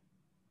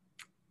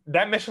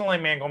 That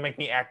Michelin man gonna make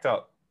me act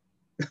up.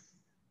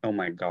 Oh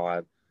my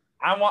god.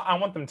 I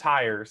want them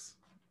tires.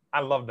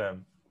 I love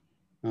them.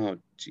 Oh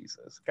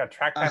Jesus. Got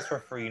track pass for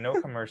free,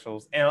 no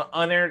commercials, and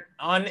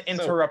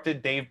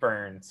uninterrupted Dave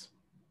Burns.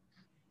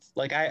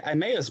 Like I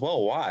may as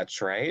well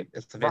watch, right?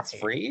 If it's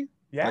free.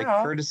 Yeah.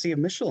 Like courtesy of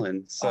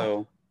Michelin.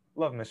 So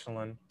love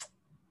Michelin.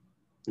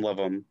 Love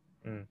them.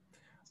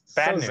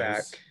 Bad news.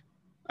 Zach.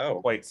 Oh.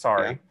 Wait,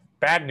 sorry. Yeah.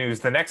 Bad news.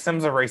 The next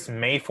SIMSA race,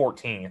 May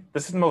 14th.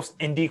 This is the most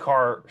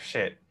IndyCar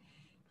shit.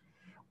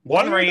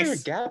 Why are their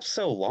gaps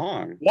so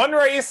long? One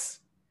race,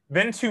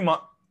 then 2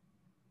 months.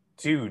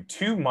 Dude,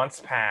 2 months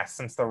passed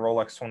since the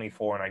Rolex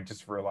 24, and I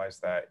just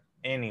realized that.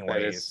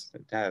 Anyways.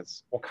 It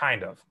has. Well,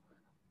 kind of.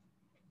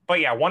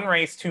 But yeah, one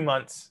race, 2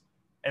 months,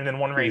 and then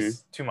one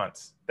race, 2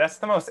 months. That's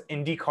the most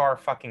IndyCar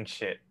fucking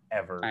shit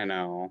ever. I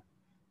know.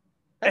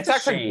 It's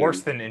actually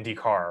worse than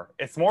IndyCar.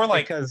 It's more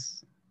like...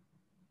 Because...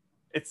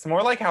 It's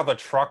more like how the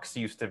trucks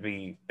used to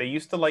be. They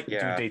used to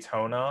do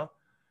Daytona,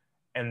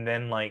 and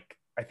then I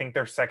think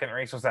their second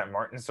race was at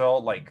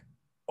Martinsville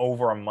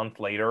over a month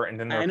later, and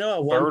then their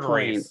third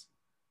race.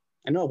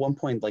 I know at one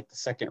point the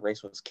second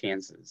race was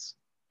Kansas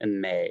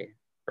in May,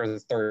 or the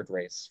third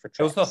race for trucks.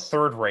 It was the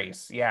third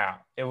race. Yeah,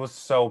 it was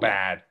so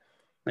bad.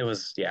 It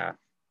was Well,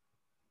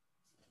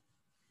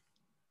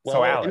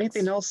 so Alex,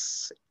 anything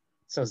else?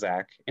 So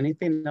Zach,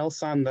 anything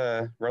else on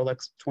the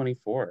Rolex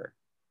 24?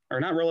 Or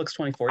not Rolex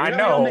 24. You got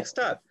me all mixed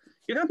up.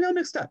 You got me all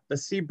mixed up. The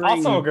Sebring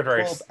also a good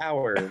race. 12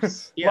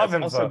 hours. Yes, love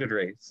him. Also a good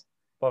race.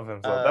 Love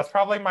him. That's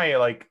probably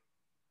my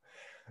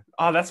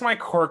that's my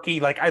quirky.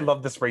 I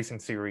love this racing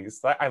series.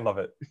 I love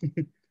it.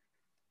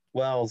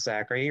 Well,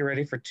 Zach, are you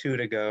ready for 2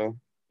 to go?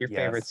 Your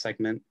favorite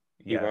segment?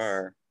 Yes. You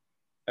are.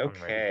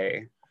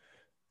 Okay.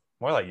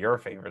 More like your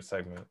favorite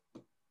segment.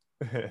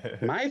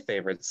 My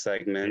favorite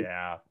segment.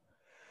 Yeah.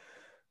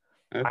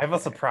 Okay. I have a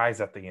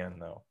surprise at the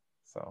end though.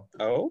 So.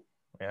 Oh.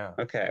 Yeah.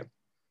 Okay.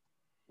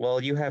 Well,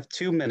 you have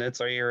 2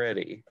 minutes. Are you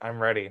ready? I'm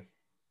ready.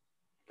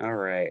 All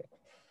right.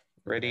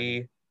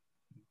 Ready,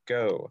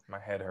 go. My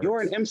head hurts.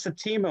 You're an IMSA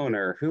team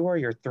owner. Who are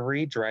your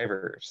 3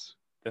 drivers?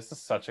 This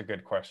is such a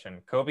good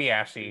question.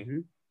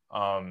 Kobayashi.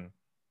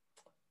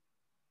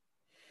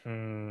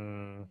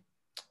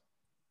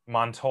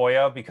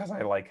 Montoya, because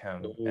I like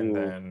him. Ooh, and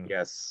then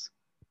yes.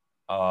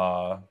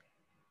 Kyle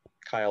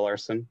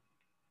Larson.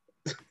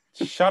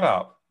 Shut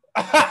up.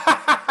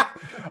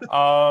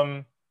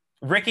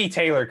 Ricky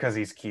Taylor, because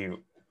he's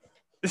cute.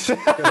 Good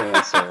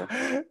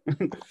answer.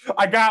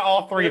 I got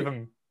all 3 of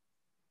them.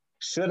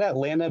 Should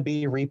Atlanta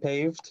be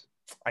repaved?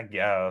 I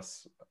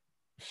guess.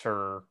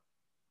 Sure.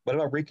 What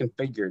about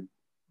reconfigured?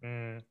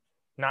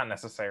 Not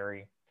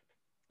necessary.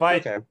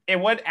 But it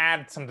would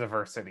add some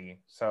diversity.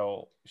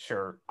 So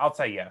sure, I'll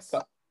say yes.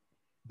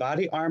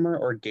 Body Armor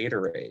or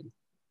Gatorade?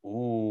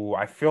 Ooh,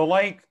 I feel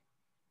like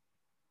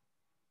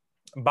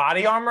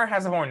Body Armor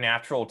has a more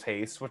natural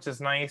taste, which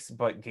is nice,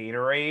 but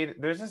Gatorade,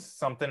 there's just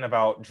something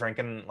about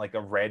drinking like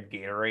a red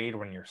Gatorade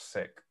when you're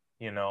sick,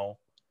 you know?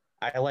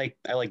 I like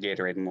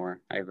Gatorade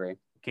more. I agree.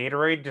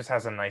 Gatorade just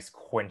has a nice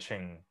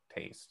quenching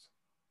taste.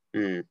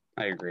 I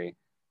agree.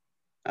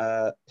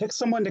 Pick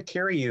someone to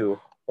carry you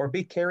or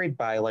be carried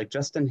by, like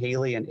Justin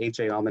Haley and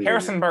AJ Allmendinger.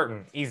 Harrison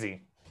Burton,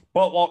 easy.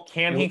 Well,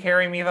 can he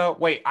carry me though?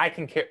 Wait, I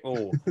can carry.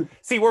 Ooh,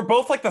 see, we're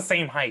both like the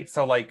same height,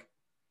 so like,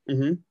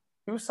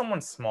 who's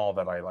someone small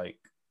that I like?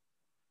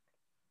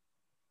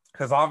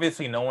 Because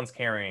obviously, no one's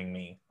carrying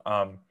me.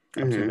 I'm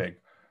too big.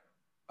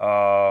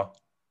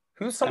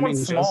 Who's someone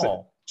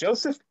small?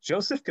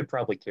 Joseph could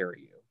probably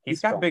carry you.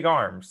 He's got big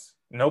arms.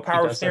 No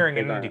power steering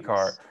in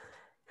IndyCar.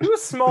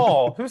 Who's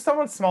small? Who's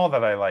someone small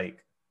that I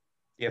like?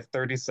 You have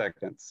 30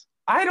 seconds.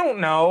 I don't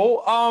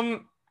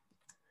know.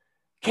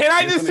 Can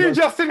I just do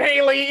Justin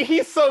Haley?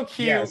 He's so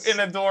cute and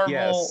adorable.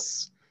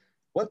 Yes.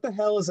 What the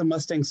hell is a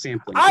Mustang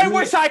sampling? I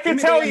wish I could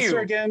tell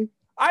you.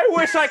 I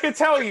wish I could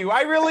tell you.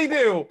 I really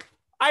do.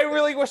 I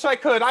really wish I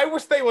could. I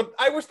wish they would.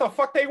 I wish the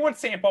fuck they would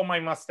sample my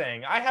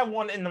Mustang. I have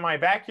one in my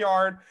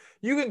backyard.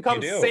 You can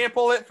come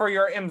sample it for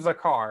your IMSA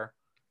car.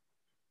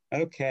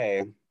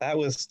 Okay, that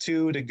was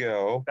 2 to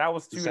go. That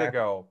was 2 to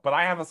go, but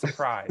I have a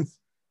surprise.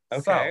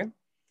 Okay.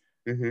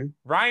 So,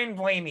 Ryan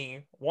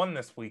Blaney won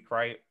this week,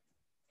 right?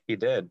 He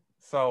did.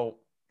 So,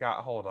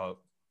 hold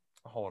up.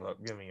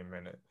 Give me a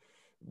minute.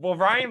 Well,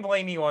 Ryan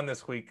Blaney won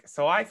this week,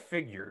 so I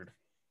figured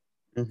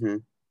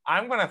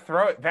I'm going to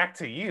throw it back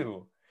to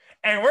you.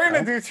 And we're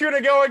going to do 2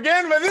 to go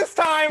again, but this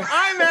time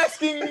I'm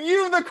asking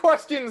you the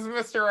questions,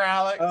 Mr.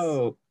 Alex.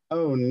 Oh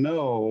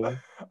no.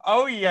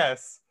 Oh,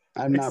 yes.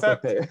 I'm not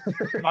prepared.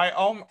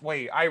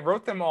 Wait, I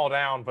wrote them all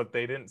down, but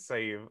they didn't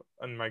save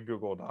in my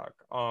Google Doc.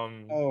 Oh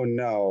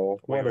no.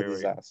 What a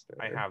disaster.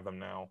 I have them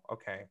now.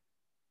 Okay.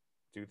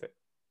 Do they?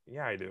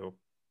 Yeah, I do.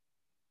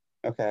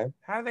 Okay.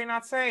 How do they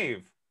not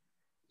save?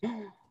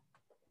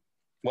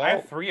 Well, I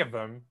have 3 of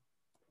them,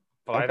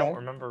 but I don't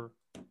remember.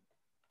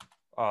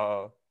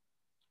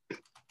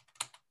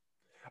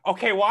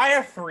 Okay, well, I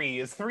have 3.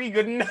 Is 3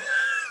 good enough?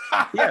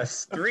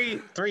 Yes,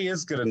 3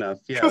 is good enough.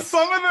 Yeah. Because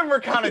some of them are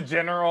kind of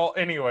general,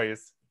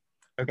 anyways.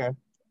 Okay.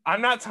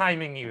 I'm not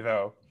timing you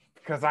though,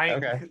 because I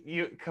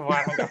only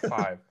got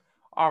 5.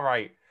 All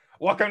right.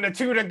 Welcome to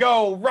 2 to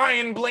go,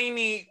 Ryan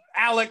Blaney,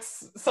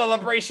 Alex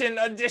Celebration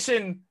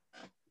Edition.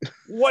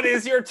 What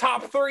is your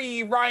top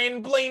 3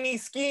 Ryan Blaney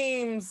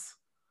schemes?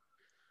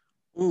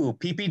 Ooh,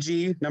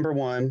 PPG number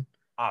 1.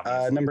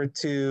 Number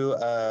 2,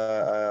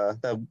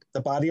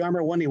 the Body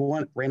Armor one he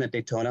ran at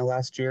Daytona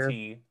last year.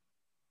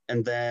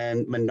 And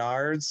then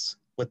Menards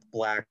with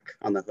black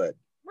on the hood.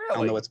 Really? I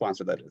don't know what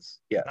sponsor that is.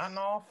 Yes. Not an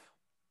off?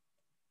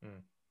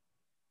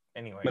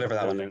 Anyway. Whatever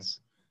that one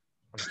is.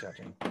 I'm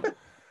judging.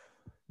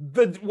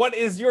 What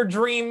is your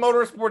dream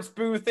motorsports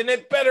booth? And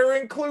it better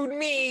include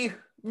me,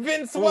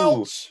 Vince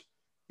Welch.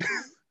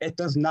 It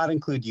does not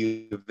include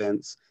you,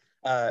 Vince.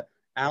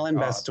 Alan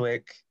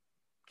Bestwick.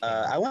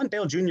 I want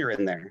Dale Jr.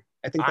 in there.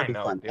 I think that'd be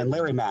fun. And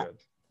Larry Mack.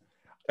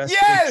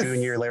 Bestwick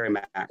Jr., Larry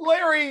Mack.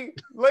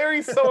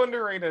 Larry's so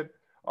underrated.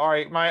 All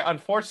right, my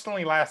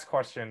unfortunately last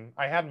question.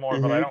 I had more,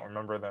 but I don't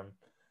remember them.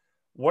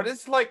 What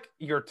is like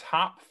your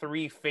top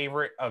 3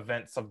 favorite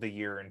events of the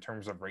year in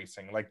terms of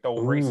racing? Like the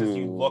races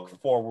you look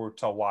forward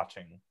to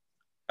watching.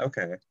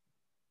 Okay.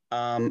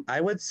 I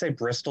would say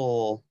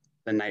Bristol,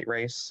 the night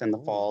race in the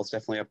fall is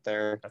definitely up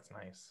there. That's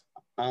nice.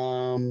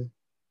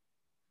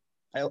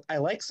 I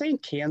like saying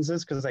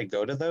Kansas because I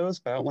go to those,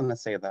 but I don't want to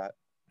say that.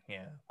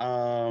 Yeah.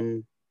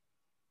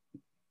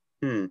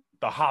 The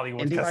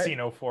Hollywood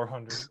Casino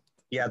 400.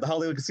 Yeah, the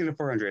Hollywood Casino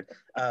 400.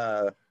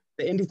 The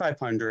Indy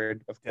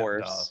 500, of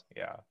course.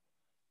 Yeah.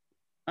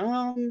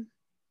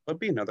 What'd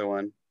be another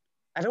one?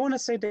 I don't want to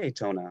say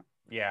Daytona.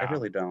 Yeah. I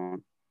really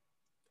don't.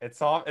 It's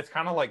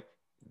kind of like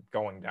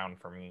going down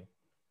for me.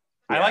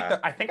 Yeah.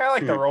 I think I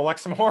like the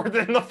Rolex more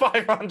than the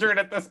 500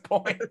 at this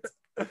point.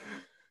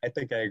 I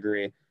think I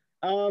agree.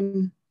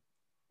 You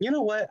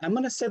know what? I'm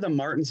gonna say the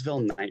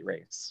Martinsville night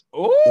race.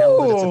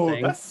 Ooh,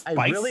 that's spicy.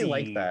 I really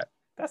like that.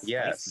 That's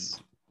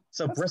spicy.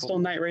 So that's Bristol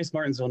night race,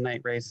 Martinsville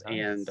night race,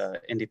 and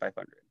Indy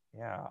 500.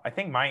 Yeah, I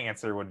think my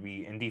answer would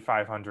be Indy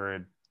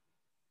 500,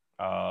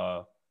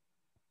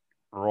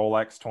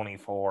 Rolex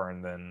 24,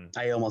 and then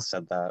I almost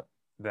said that.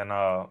 Then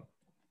I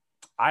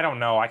don't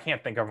know. I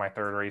can't think of my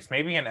third race.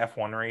 Maybe an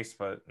F1 race,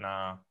 but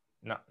nah,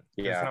 no.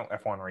 There's no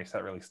F1 race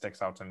that really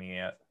sticks out to me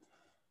yet.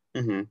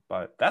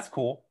 But that's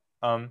cool.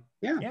 Yeah.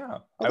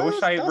 Well, I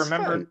wish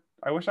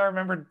I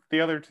remembered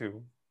the other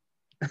 2.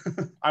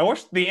 I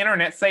wish the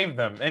internet saved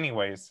them.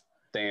 Anyways.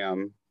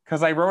 Damn.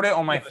 Because I wrote it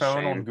on my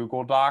phone on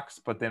Google Docs,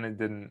 but then it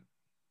didn't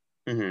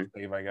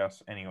save, I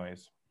guess.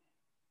 Anyways.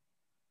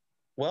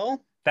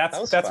 Well,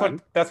 that's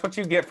what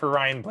you get for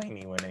Ryan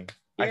Blaney winning.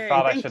 Yay, I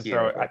thought I should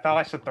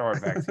throw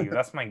it back to you.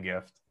 That's my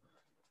gift.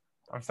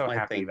 I'm so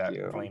happy thank that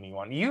you. Blaney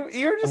won.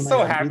 You're just my so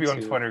God, happy me on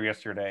too. Twitter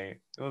yesterday.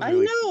 It was I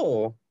really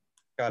know.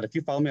 God, if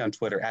you follow me on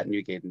Twitter at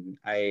Newgaden,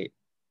 I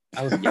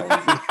was yelling.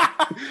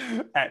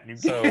 at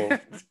Newgaden.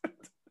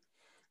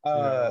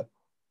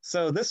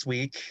 So this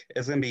week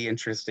is gonna be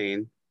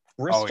interesting.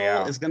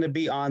 Bristol is gonna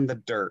be on the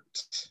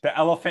dirt. The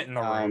elephant in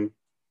the room.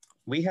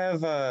 We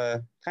have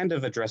kind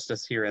of addressed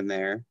this here and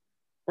there.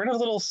 We're in a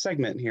little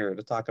segment here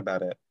to talk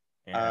about it.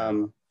 Yeah.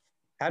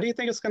 How do you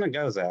think it's gonna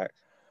go, Zach?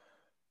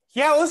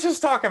 Yeah, let's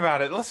just talk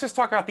about it. Let's just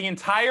talk about the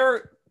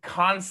entire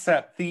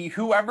concept.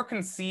 Whoever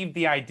conceived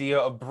the idea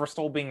of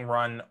Bristol being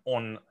run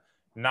on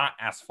not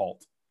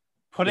asphalt,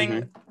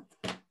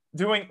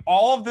 doing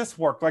all of this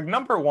work. Like,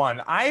 number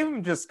one,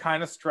 I'm just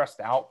kind of stressed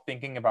out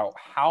thinking about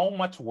how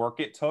much work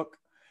it took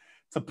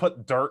to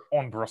put dirt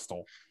on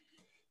Bristol.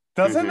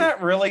 Doesn't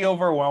that really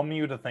overwhelm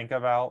you to think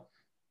about?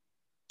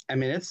 I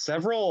mean, it's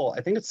several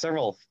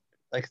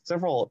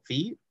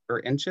feet or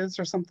inches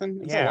or something.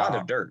 It's a lot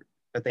of dirt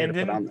that they had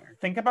to put on there.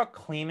 Think about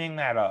cleaning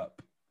that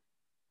up.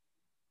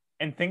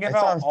 And think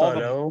about I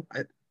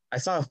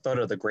saw a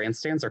photo. The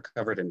grandstands are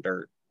covered in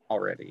dirt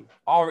already.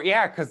 Oh,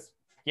 yeah, because,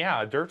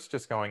 dirt's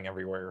just going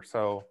everywhere.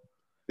 So,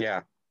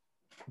 yeah.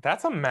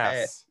 That's a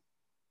mess.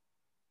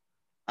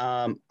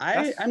 I'm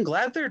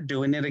glad they're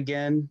doing it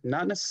again,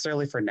 not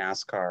necessarily for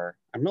NASCAR.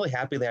 I'm really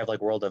happy they have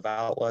like World of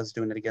Outlaws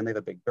doing it again. They have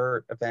a big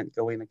dirt event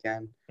going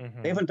again.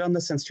 They haven't done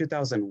this since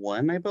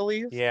 2001, I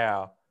believe.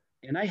 Yeah.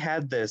 And I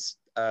had this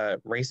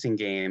racing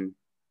game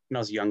when I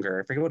was younger.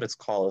 I forget what it's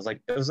called.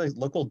 It was like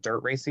local dirt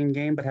racing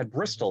game, but had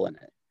Bristol in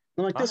it.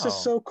 I'm like, this is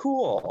so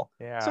cool.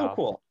 Yeah. So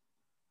cool.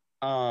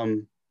 But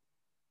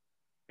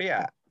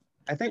yeah,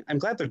 I'm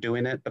glad they're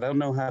doing it, but I don't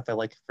know if I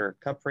like it for a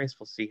cup race.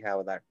 We'll see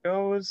how that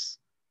goes.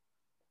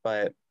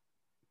 But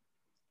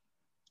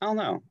I don't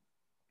know.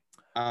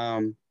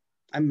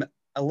 I'm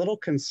a little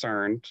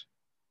concerned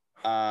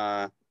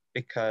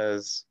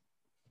because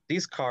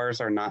these cars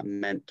are not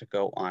meant to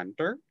go on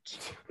dirt.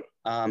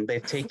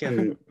 They've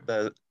taken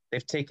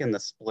the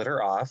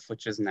splitter off,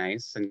 which is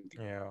nice, and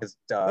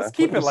let's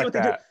keep it like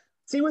that.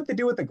 See what they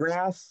do with the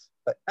grass,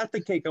 but that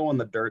thing can't go on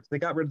the dirt. They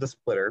got rid of the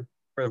splitter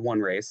for one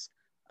race.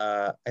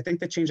 I think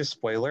they changed the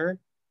spoiler,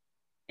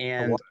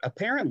 and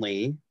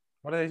apparently,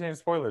 what did they change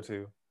the spoiler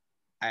to?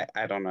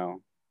 I don't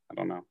know.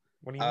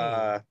 What do you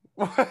mean?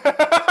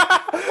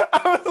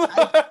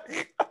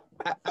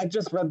 I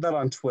just read that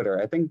on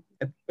Twitter. I think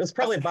it was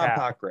probably Bob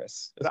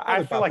Pockris.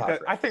 I feel like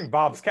that. I think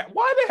Bob's cat.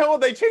 Why the hell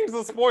would they change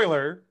the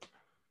spoiler?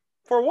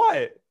 For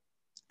what?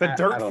 The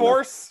dirt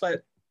force?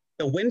 But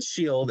the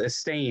windshield is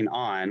staying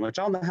on, which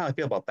I don't know how I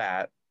feel about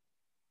that,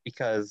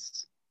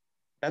 because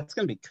that's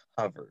going to be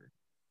covered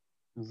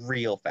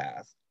real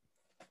fast.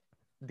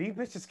 These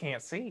bitches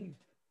can't see.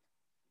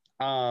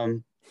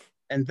 And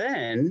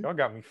then y'all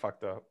got me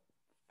fucked up.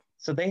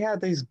 So they had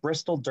these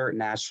Bristol Dirt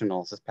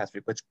Nationals this past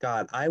week, which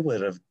God, I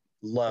would have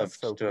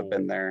loved to have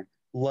been there.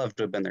 Loved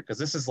to have been there, because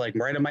this is like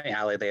right in my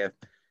alley. They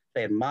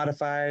had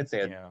modifieds, they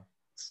had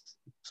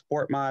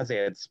sport mods, they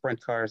had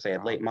sprint cars, they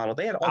had late model,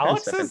 they had all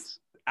kinds of stuff.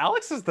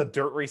 Alex is the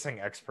dirt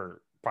racing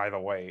expert, by the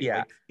way.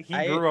 Yeah, he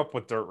grew up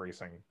with dirt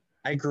racing.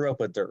 I grew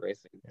up with dirt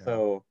racing,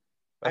 so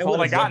that's all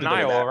they got in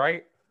Iowa,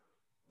 right?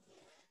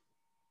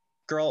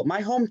 Girl,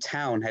 my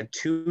hometown had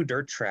 2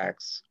 dirt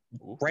tracks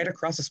right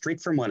across the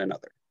street from one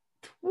another.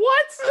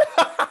 What?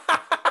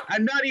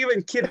 I'm not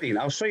even kidding.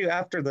 I'll show you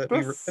after the.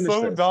 That's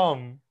so this.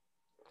 Dumb.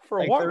 For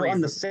like, what they're reason?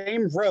 On the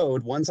same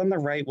road. One's on the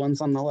right, one's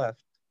on the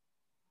left.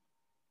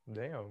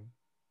 Damn.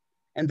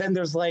 And then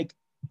there's like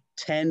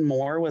 10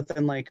 more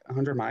within like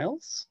 100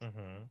 miles.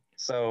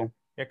 So.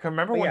 Yeah,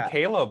 remember when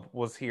Caleb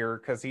was here,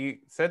 because he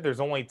said there's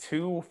only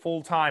 2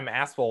 full-time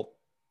asphalt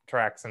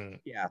tracks in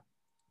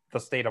the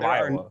state of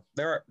Iowa.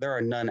 There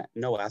are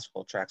no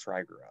asphalt tracks where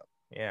I grew up.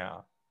 Yeah.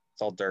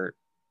 It's all dirt.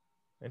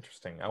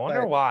 Interesting. I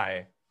wonder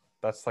why.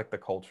 That's like the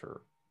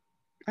culture.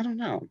 I don't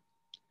know.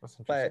 That's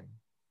interesting. But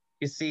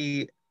you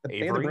see,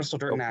 they had the Bristol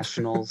Dirt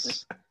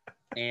Nationals,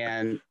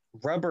 and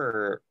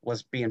rubber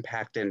was being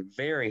packed in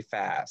very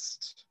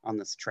fast on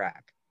this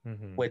track,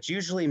 which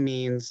usually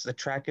means the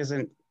track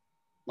isn't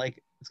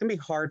like, it's going to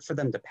be hard for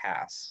them to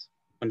pass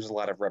when there's a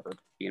lot of rubber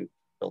being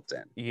built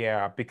in.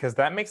 Yeah, because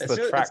that makes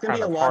the track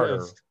kind of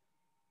harder.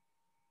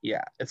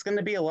 It's going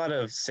to be a lot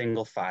of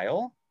single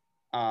file.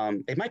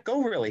 They might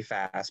go really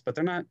fast, but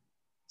they're not.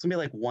 It's gonna be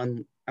like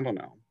one. I don't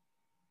know.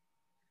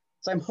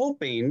 So I'm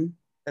hoping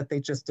that they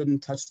just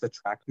didn't touch the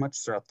track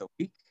much throughout the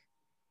week,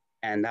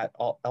 and that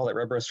all that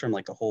rubber is from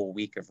like a whole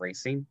week of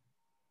racing,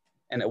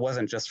 and it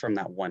wasn't just from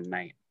that one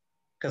night.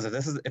 Because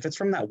if it's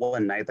from that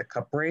one night, the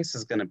cup race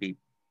is gonna be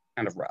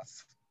kind of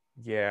rough.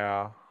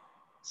 Yeah.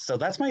 So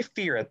that's my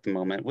fear at the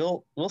moment.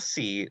 We'll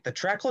see. The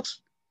track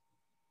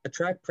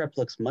prep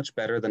looks much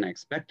better than I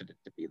expected it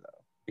to be,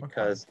 though.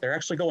 Because they're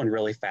actually going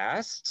really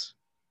fast.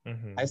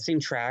 I've seen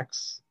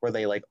tracks where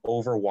they like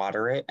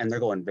overwater it and they're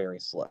going very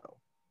slow.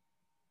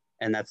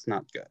 And that's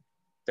not good.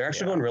 They're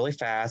actually going really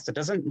fast. It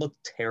doesn't look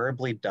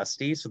terribly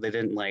dusty, so they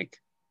didn't like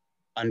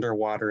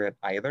underwater it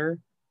either.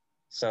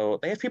 So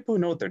they have people who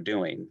know what they're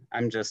doing.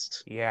 I'm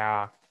just,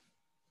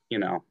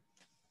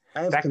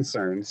 I have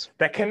concerns.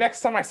 That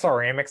connects to my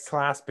ceramics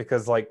class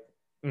because like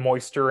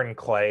moisture and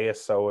clay is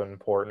so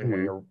important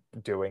when you're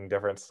doing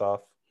different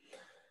stuff.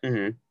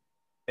 And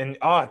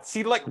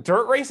see, like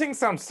dirt racing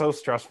sounds so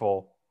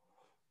stressful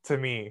to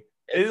me.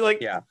 It's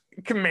like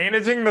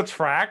managing the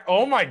track.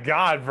 Oh my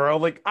god, bro!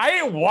 Like I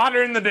ain't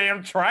watering the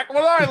damn track.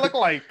 What do I look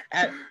like?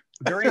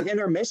 During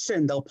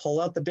intermission, they'll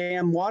pull out the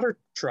damn water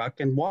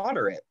truck and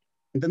water it,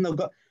 and then they'll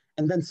go.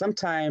 And then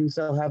sometimes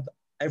they'll have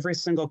every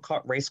single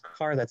race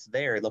car that's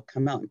there. They'll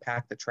come out and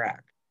pack the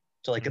track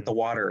to like get the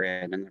water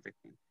in and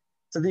everything.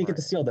 So then you get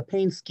to see all the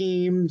paint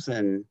schemes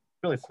and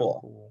really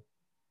cool.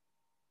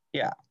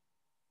 Yeah.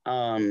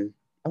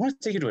 I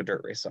want to take you to a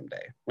dirt race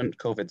someday when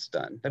COVID's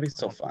done. That'd be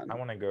so fun. I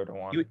want to go to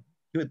one.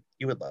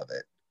 You would love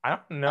it. I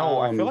don't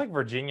know. I feel like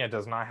Virginia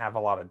does not have a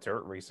lot of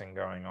dirt racing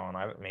going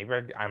on.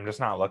 Maybe I'm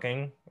just not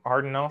looking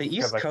hard enough. The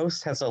East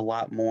Coast has a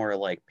lot more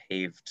like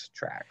paved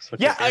tracks,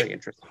 which is very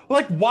interesting.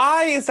 Like,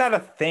 why is that a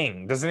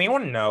thing? Does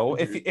anyone know?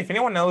 If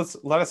anyone knows,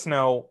 let us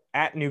know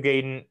at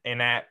Newgaden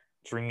and at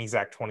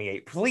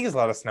DreamyZach28. Please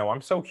let us know.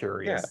 I'm so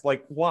curious. Yeah.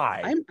 Like,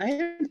 why? I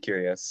am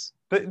curious.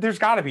 There's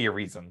got to be a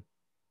reason.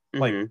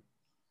 Like,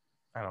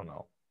 I don't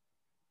know.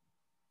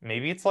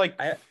 Maybe it's like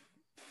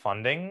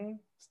funding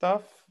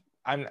stuff.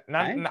 I'm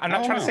not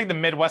trying to say the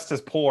Midwest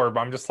is poor, but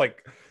I'm just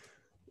like,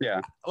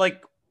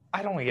 like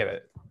I don't get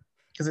it.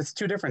 Because it's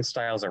two different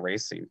styles of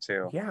racing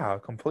too. Yeah,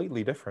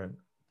 completely different.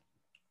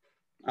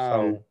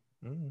 So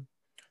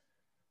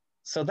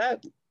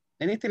that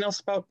anything else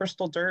about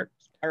Bristol Dirt?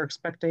 Our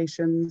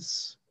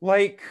expectations?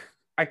 Like,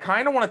 I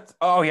kind of want to.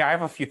 Oh yeah, I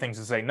have a few things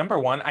to say. Number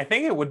one, I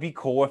think it would be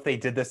cool if they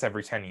did this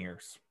every 10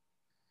 years.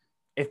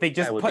 If they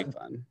just be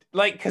fun.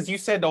 Like, because you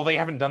said, they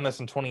haven't done this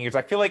in 20 years.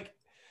 I feel like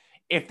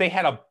if they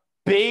had a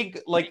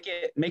big, like,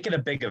 make it a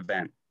big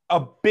event,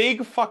 a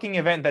big fucking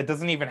event that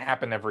doesn't even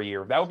happen every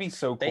year. That would be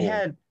so cool. They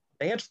had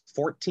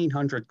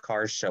 1,400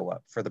 cars show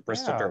up for the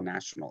Bristol Dirt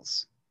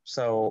Nationals,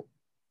 so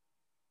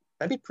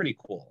that'd be pretty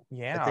cool.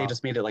 Yeah, if they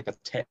just made it like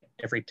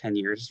every 10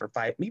 years or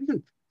maybe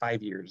even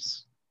 5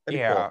 years. That'd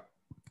be cool.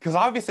 Because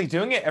obviously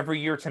doing it every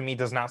year to me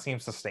does not seem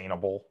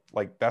sustainable.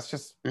 Like that's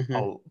just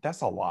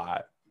that's a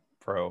lot,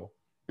 bro.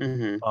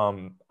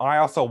 I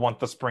also want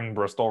the spring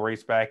Bristol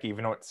race back,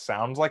 even though it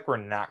sounds like we're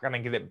not gonna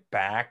get it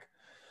back.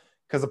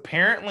 Because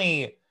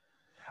apparently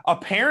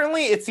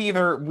it's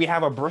either we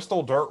have a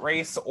Bristol dirt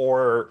race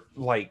or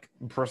like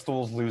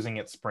Bristol's losing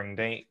its spring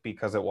date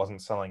because it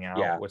wasn't selling out.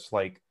 Yeah. Which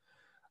like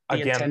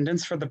the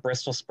attendance for the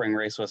Bristol spring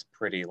race was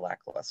pretty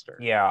lackluster.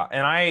 Yeah,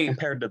 and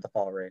compared to the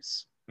fall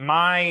race.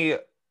 My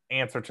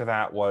answer to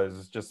that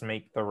was just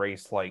make the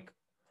race like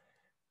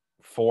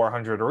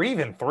 400 or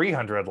even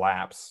 300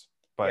 laps.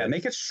 But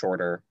make it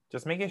shorter.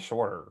 Just make it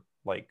shorter.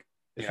 Like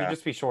it should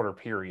just be shorter,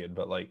 period.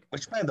 But like,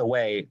 which by the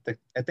way,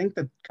 I think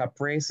the Cup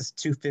race is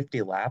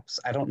 250 laps.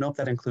 I don't know if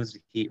that includes the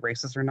heat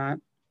races or not.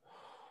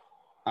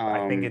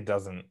 I think it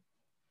doesn't.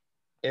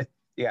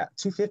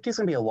 250 is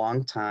gonna be a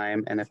long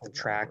time, and if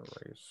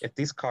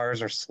these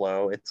cars are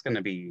slow, it's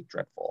gonna be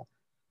dreadful.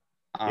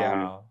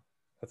 I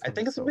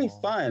think it's gonna be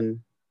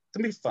fun. It's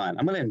gonna be fun.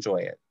 I'm gonna enjoy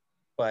it,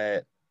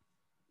 but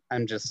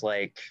I'm just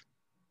like,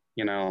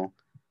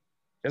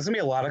 there's gonna be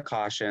a lot of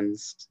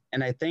cautions,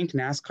 and I think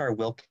NASCAR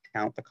will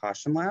count the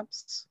caution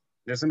laps.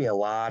 There's gonna be a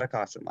lot of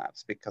caution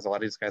laps because a lot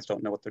of these guys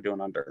don't know what they're doing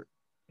on dirt.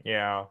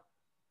 Yeah.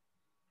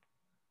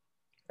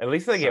 At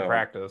least they get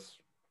practice.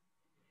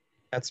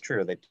 That's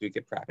true. They do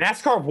get practice.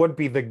 NASCAR would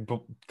be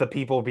the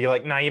people be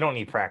like, nah, you don't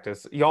need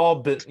practice.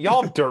 Y'all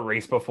dirt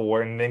race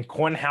before, and then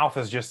Quinn Half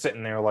is just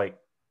sitting there like,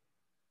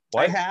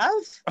 what? I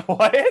have?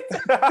 What?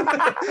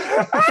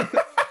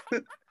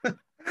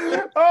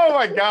 Oh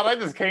my god, I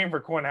just came for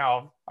Quinn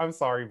Half. I'm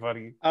sorry,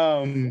 buddy.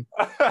 Well,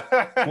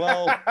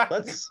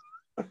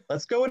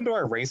 let's go into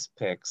our race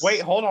picks.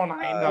 Wait, hold on.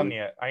 I ain't done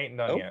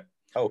yet.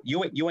 Oh,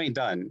 you ain't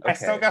done. Okay. I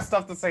still got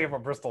stuff to say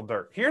about Bristol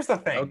Dirt. Here's the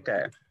thing.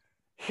 Okay.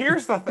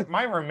 Here's the thing.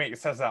 My roommate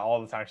says that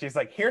all the time. She's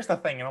like, here's the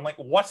thing. And I'm like,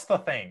 what's the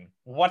thing?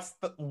 What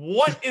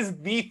is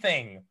the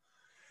thing?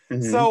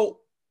 So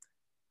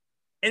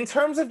in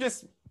terms of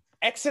just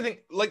exiting,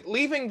 like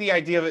leaving the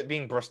idea of it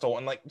being Bristol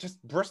and like just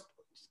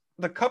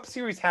the Cup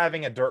Series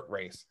having a dirt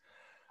race,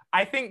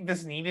 I think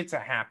this needed to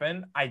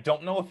happen. I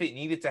don't know if it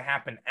needed to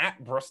happen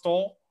at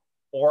Bristol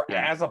or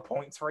as a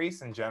points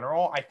race in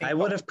general. I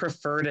would have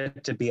preferred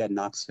it to be at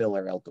Knoxville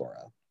or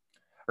Eldora,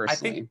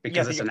 personally,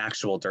 because it's an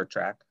actual dirt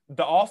track.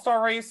 The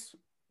All-Star race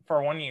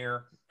for 1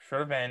 year should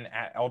have been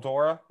at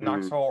Eldora,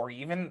 Knoxville, or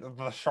even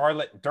the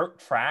Charlotte dirt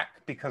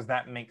track, because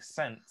that makes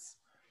sense.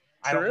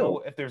 True. I don't know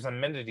if there's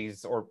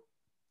amenities or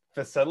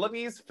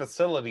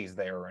facilities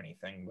there or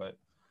anything, but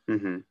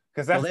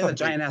because they have a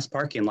giant ass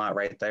parking lot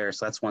right there,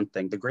 so that's one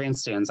thing. The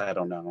grandstands, I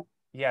don't know.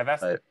 Yeah,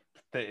 that's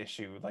the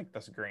issue, like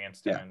this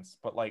grandstands,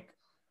 but like,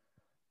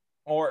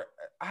 or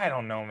I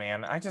don't know,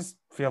 man. I just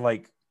feel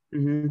like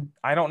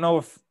I don't know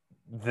if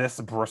this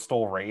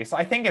Bristol race,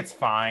 I think it's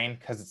fine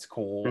because it's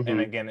cool,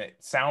 and again, it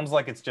sounds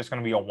like it's just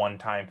going to be a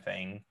one-time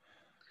thing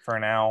for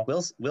now.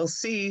 We'll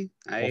see.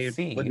 I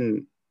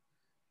wouldn't.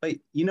 But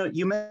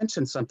you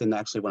mentioned something that I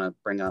actually want to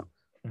bring up.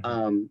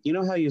 You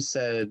know how you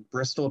said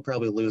Bristol would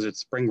probably lose its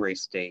spring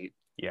race date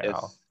if Yeah.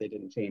 they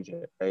didn't change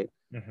it, right?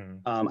 Mm-hmm.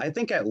 I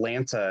think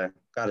Atlanta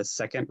got a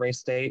second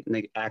race date and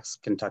they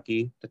axed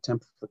Kentucky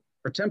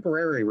for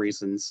temporary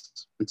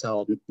reasons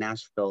until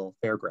Nashville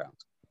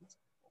Fairgrounds.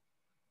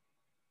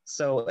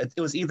 So it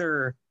was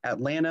either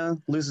Atlanta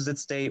loses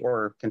its date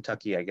or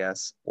Kentucky, I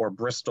guess, or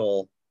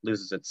Bristol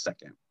loses its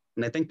second.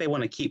 And I think they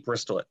want to keep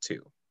Bristol at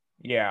 2.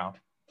 Yeah.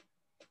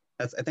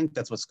 I think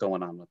that's what's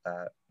going on with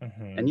that.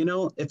 Mm-hmm. And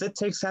if it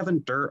takes having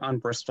dirt on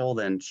Bristol,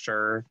 then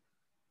sure.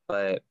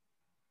 But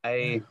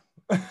I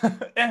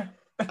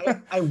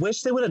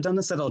wish they would have done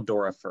this at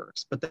Eldora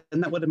first, but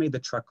then that would have made the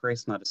truck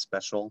race not as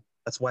special.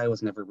 That's why I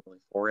was never really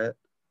for it.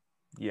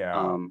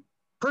 Yeah.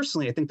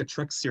 Personally, I think the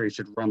truck series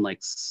should run like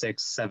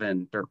 6,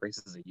 7 dirt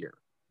races a year.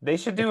 They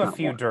should do a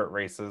few dirt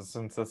races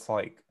since it's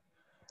like,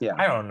 yeah,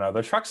 I don't know.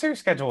 The truck series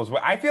schedule is.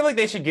 I feel like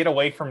they should get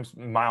away from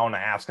 1.5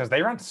 miles because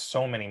they run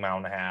so many 1.5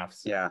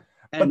 miles. Yeah,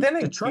 but then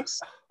the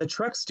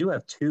trucks do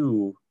have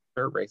 2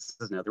 dirt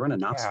races now. They run in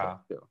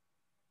Knoxville too.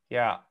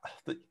 Yeah,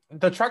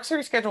 the truck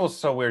series schedule is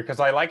so weird because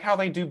I like how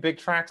they do big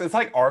tracks. It's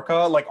like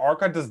ARCA. Like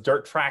ARCA does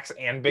dirt tracks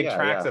and big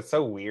tracks. Yeah. It's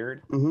so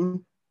weird. Mm-hmm.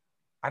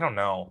 I don't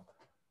know.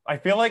 I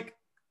feel like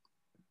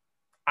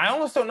I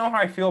almost don't know how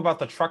I feel about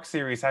the truck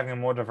series having a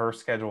more diverse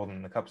schedule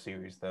than the Cup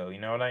series, though. You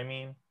know what I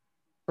mean?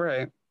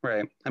 Right.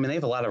 I mean, they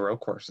have a lot of road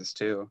courses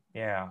too.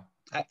 Yeah.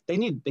 They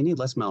need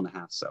less 1.5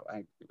 miles, so I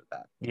agree with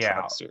that. Yeah.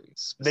 Truck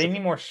series. They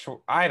need more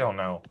short. I don't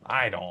know.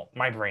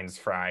 My brain's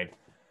fried.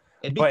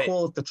 It'd be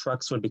cool if the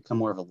trucks would become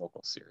more of a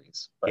local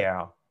series. But...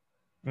 Yeah.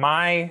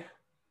 My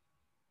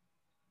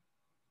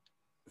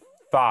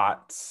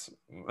thoughts.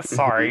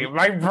 Sorry,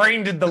 my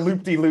brain did the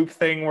loop-de-loop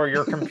thing where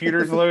your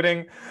computer's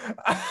loading.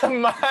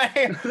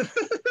 I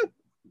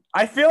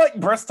feel like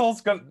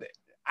Bristol's gonna.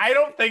 I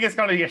don't think it's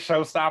gonna be a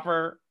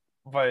showstopper,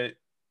 but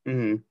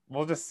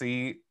we'll just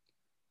see.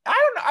 I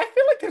don't know. I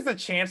feel like there's a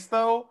chance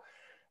though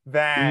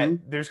that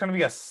there's gonna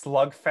be a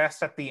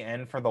slugfest at the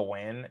end for the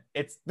win.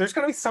 There's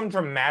gonna be some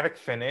dramatic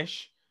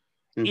finish.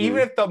 Even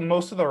if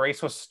most of the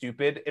race was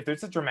stupid, if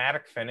there's a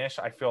dramatic finish,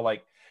 I feel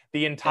like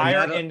the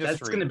entire industry...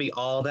 That's going to be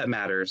all that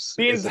matters.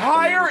 The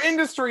entire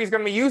industry is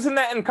going to be using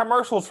that in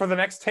commercials for the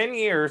next 10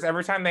 years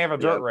every time they have a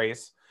dirt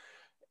race.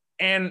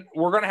 And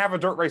we're going to have a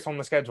dirt race on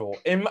the schedule.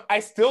 And I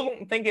still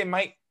don't think it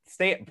might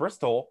stay at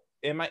Bristol.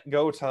 It might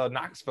go to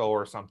Knoxville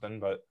or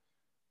something, but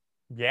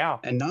yeah.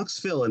 And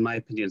Knoxville, in my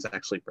opinion, is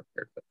actually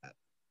prepared for that.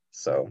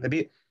 So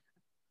maybe...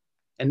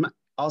 And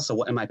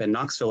also, in my opinion,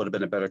 Knoxville would have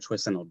been a better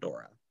choice than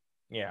Eldora.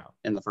 Yeah.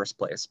 In the first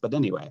place. But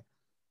anyway,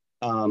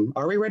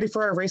 are we ready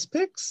for our race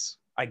picks?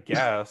 I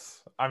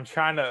guess. I'm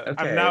trying to,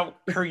 okay. I'm now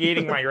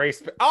creating my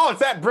race. Oh,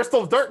 it's at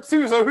Bristol Dirt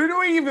too. So who do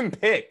we even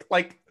pick?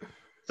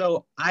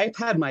 So I've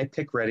had my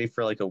pick ready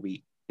for like a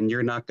week and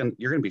you're going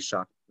to be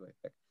shocked who I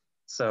pick.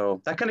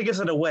 So that kind of gives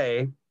it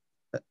away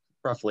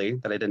roughly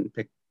that I didn't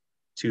pick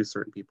 2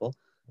 certain people,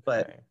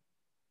 but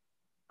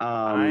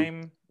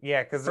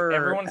because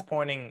everyone's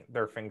pointing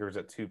their fingers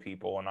at 2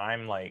 people and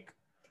I'm like,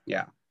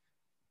 yeah.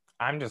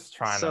 I'm just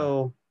trying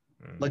to...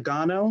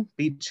 Logano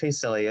beat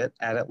Chase Elliott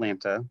at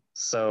Atlanta.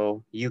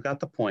 So you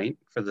got the point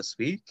for this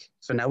week.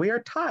 So now we are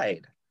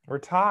tied. We're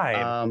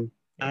tied.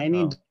 I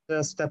need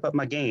to step up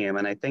my game.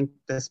 And I think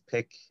this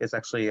pick is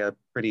actually a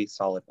pretty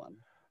solid one.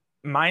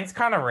 Mine's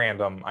kind of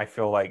random. I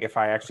feel like if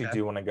I actually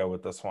do want to go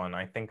with this one,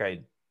 I think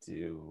I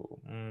do.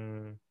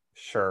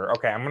 Sure.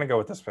 Okay. I'm going to go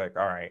with this pick.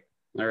 All right.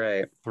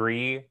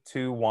 3,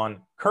 2, 1.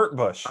 Kurt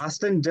Busch.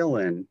 Austin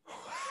Dillon.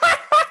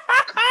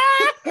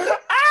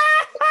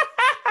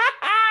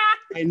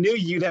 I knew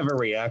you'd have a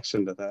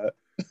reaction to that.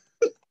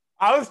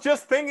 I was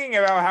just thinking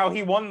about how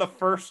he won the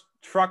first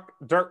truck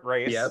dirt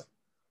race.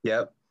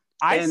 Yep.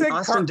 I said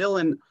Austin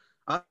Dillon.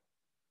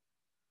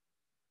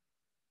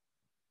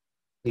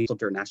 He's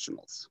dirt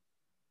nationals.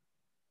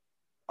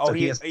 So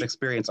he has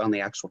experience on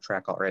the actual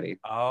track already.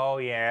 Oh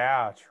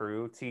yeah,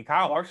 true.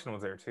 Kyle Larson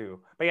was there too.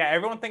 But yeah,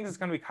 everyone thinks it's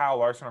going to be Kyle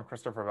Larson or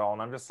Christopher Bell,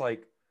 and I'm just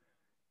like,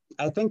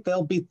 I think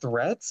they'll be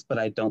threats, but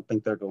I don't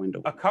think they're going to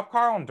win. A Cup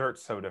car on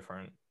dirt's so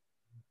different.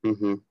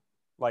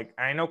 Like,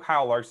 I know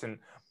Kyle Larson.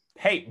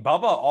 Hey,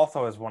 Bubba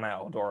also has won at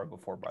Eldora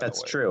before, by the way.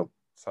 That's true.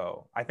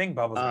 So I think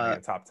Bubba's going to be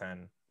in top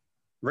 10.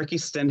 Ricky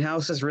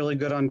Stenhouse is really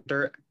good on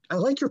dirt. I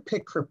like your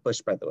pick, Kurt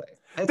Busch, by the way.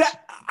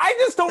 I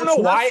just don't know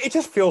why. It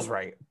just feels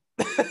right.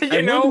 I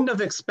wouldn't have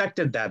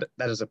expected that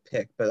as a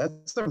pick, but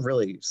that's a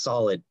really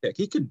solid pick.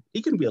 He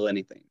can wheel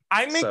anything.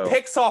 I make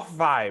picks off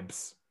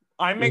vibes.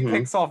 I don't make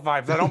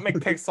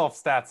picks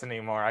off stats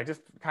anymore. I just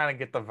kind of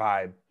get the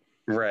vibe.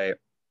 Right.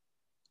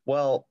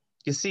 Well,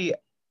 you see,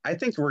 I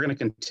think we're going to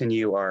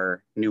continue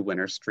our new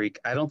winner streak.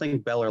 I don't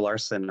think Bell or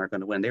Larson are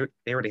going to win.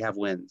 They already have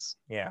wins.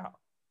 Yeah.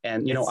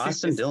 And,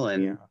 Austin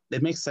Dillon,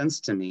 it makes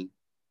sense to me.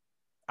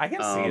 I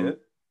can see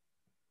it.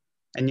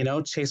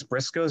 And, Chase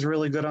Briscoe is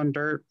really good on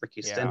dirt.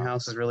 Ricky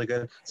Stenhouse is really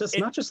good. So it's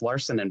not just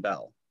Larson and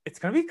Bell. It's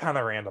going to be kind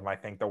of random, I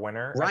think, the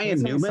winner.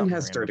 Ryan Newman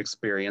has dirt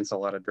experience, a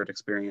lot of dirt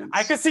experience.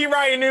 I could see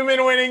Ryan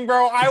Newman winning,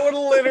 bro.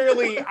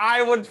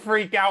 I would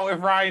freak out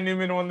if Ryan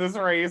Newman won this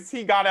race.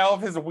 He got out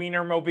of his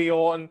Wiener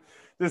mobile and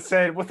Just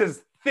said with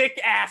his thick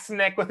ass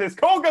neck, with his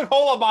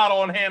Coca-Cola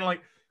bottle in hand,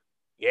 like,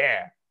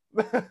 yeah.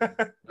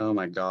 Oh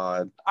my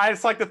God. I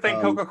just like to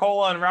thank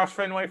Coca-Cola and Roush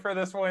Fenway for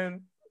this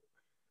win.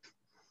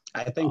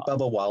 I think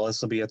Bubba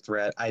Wallace will be a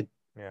threat.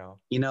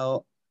 You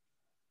know,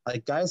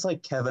 like guys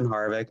like Kevin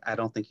Harvick, I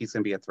don't think he's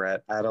going to be a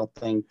threat. I don't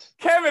think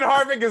Kevin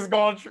Harvick is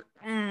going.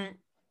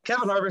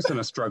 Kevin Harvick's going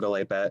to struggle,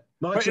 I bet.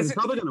 Well, actually, he's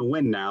probably going to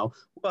win now,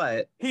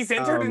 but he's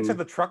entered into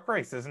the truck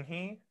race, isn't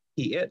he?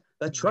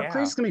 The truck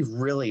race is going to be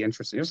really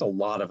interesting. There's a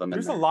lot of them.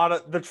 There's a lot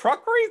of the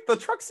truck race. The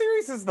truck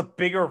series is the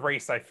bigger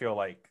race, I feel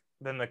like,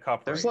 than the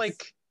Cup race. I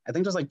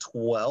think there's like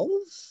 12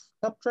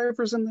 Cup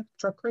drivers in the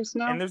truck race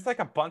now. And there's like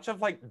a bunch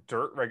of like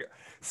dirt.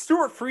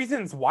 Stuart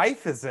Friesen's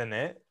wife is in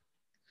it.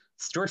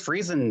 Stuart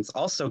Friesen's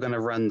also going to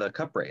run the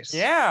Cup race.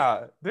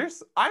 Yeah,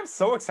 I'm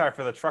so excited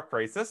for the truck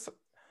race.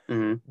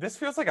 This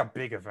feels like a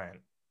big event,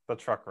 the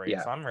truck race.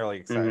 Yeah. I'm really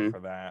excited for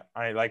that.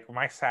 I like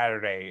my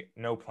Saturday,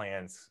 no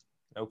plans.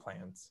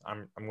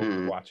 I'm going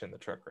to be watching the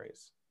truck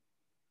race.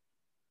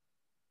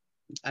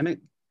 I mean,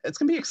 it's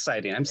going to be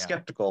exciting. I'm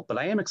skeptical, but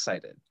I am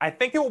excited. I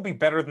think it will be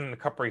better than the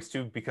Cup race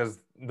too, because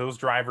those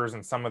drivers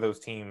and some of those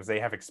teams, they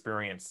have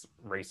experience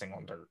racing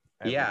on dirt.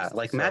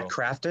 Matt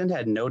Crafton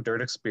had no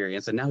dirt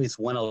experience, and now he's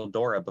won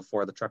Eldora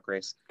before the truck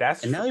race.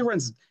 Now he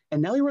runs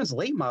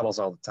late models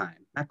all the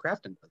time. Matt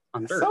Crafton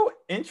on dirt. So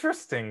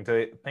interesting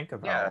to think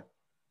about. Yeah.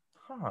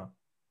 Huh.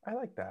 I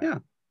like that. Yeah.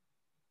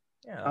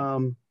 Yeah.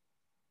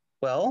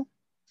 Well,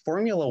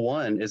 Formula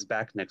One is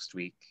back next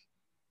week.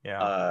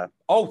 Yeah.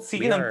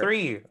 Season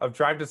 3 of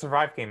Drive to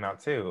Survive came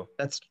out too.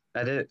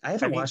 I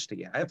haven't watched it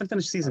yet. I haven't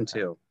finished season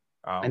 2.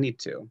 I need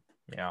to.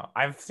 Yeah,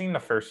 I've seen the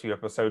first few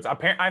episodes.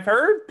 I've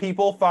heard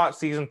people thought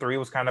season 3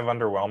 was kind of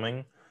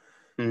underwhelming,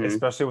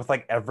 especially with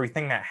like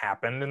everything that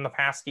happened in the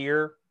past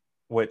year,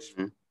 which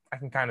I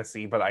can kind of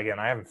see. But again,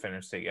 I haven't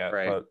finished it yet.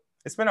 Right. But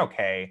it's been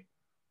okay.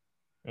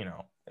 You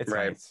know, it's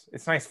nice.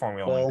 It's nice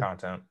Formula One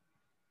content.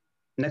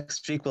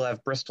 Next week we'll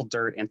have Bristol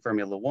Dirt and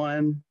Formula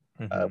One.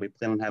 We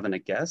plan on having a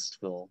guest.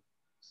 We'll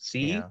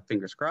see. Yeah.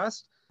 Fingers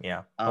crossed.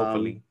 Yeah,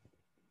 hopefully.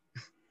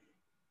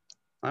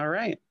 All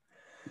right.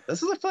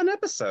 This is a fun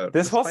episode.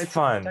 This was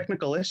fun.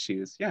 Technical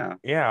issues. Yeah.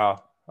 Yeah.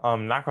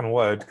 Knock on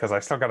wood, because I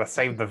still got to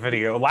save the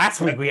video.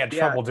 Last week we had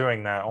trouble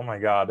doing that. Oh my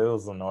God, it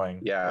was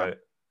annoying. Yeah.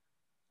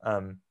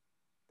 But,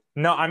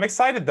 no, I'm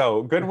excited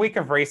though. Good week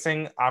of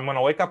racing. I'm going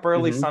to wake up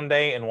early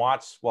Sunday and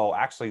watch. Well,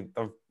 actually,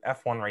 the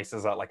F1 race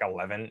is at like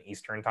 11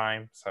 Eastern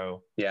time.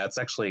 So yeah, it's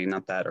actually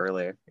not that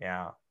early.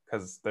 Yeah,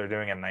 because they're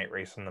doing a night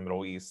race in the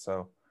Middle East.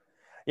 So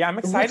yeah, I'm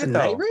excited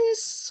though. Night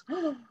race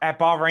at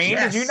Bahrain?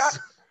 Yes. Did you not?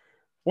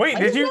 Wait,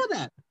 did you know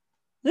that?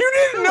 You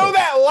didn't know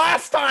that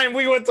last time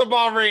we went to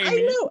Bahrain.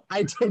 I know.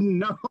 I didn't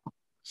know.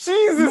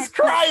 Jesus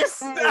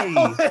Christ!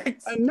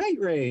 Alex. A night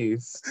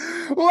race.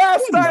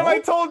 Last time I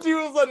told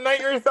you it was a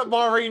night race at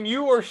Bahrain,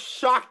 you were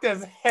shocked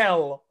as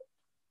hell.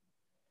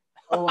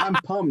 Oh, I'm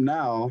pumped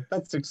now.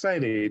 That's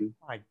exciting.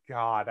 My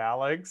God,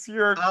 Alex,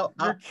 you're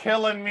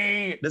killing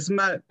me. It's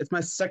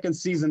my second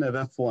season of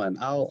F1.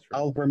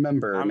 I'll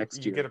remember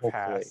next year. You get a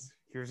pass.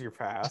 Here's your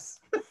pass.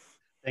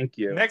 Thank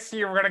you. Next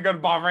year we're gonna go to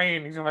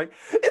Bahrain. He's like,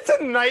 it's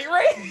a night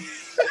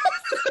race.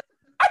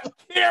 I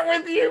can't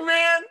with you,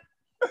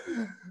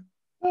 man.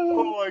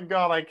 Oh my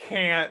God, I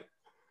can't.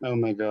 Oh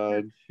my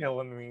God, you're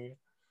killing me.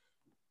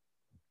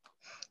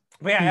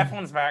 But yeah,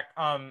 F1's back.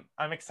 I'm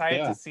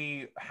excited to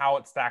see how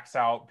it stacks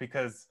out,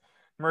 because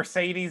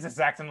Mercedes is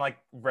acting like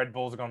Red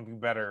Bull's gonna be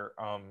better.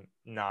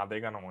 Nah,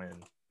 they're gonna win.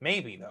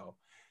 Maybe though.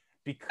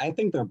 I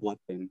think they're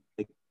bluffing.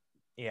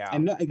 Yeah.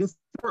 And I guess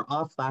they were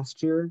off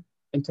last year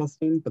in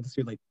testing, but this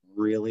year like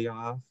really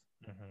off.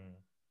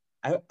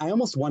 I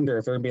almost wonder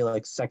if they're gonna be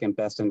like second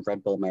best in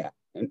Red Bull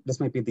and this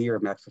might be the year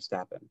of Max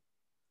Verstappen.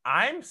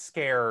 I'm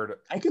scared.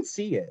 I could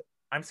see it.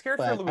 I'm scared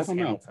for Lewis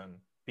Hamilton,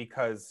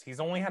 because he's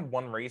only had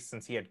one race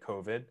since he had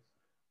COVID,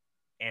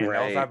 and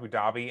that was Abu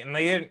Dhabi,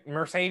 and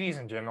Mercedes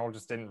in general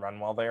just didn't run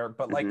well there.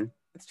 But like,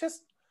 it's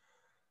just,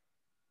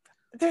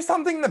 there's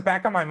something in the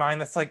back of my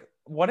mind that's like,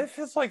 what if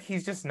it's like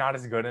he's just not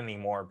as good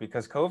anymore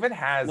because COVID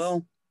has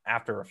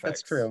after effects?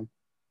 That's true.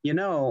 You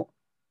know,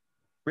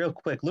 real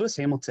quick, Lewis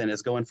Hamilton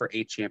is going for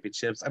 8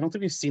 championships. I don't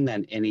think we've seen that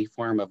in any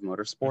form of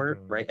motorsport,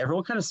 right?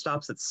 Everyone kind of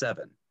stops at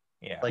 7.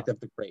 Yeah. Like of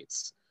the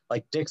greats.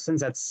 Like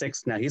Dixon's at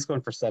 6 now. He's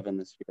going for 7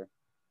 this year.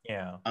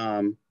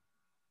 Yeah.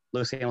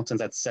 Lewis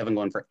Hamilton's at 7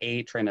 going for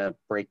 8, trying to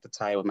break the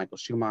tie with Michael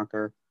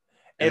Schumacher.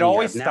 And it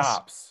always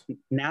stops.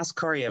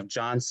 NASCAR, you have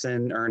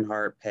Johnson,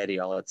 Earnhardt, Petty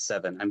all at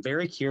 7. I'm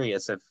very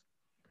curious if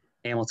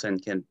Hamilton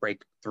can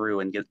break through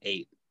and get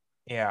 8.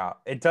 Yeah,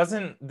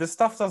 this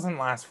stuff doesn't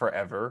last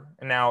forever.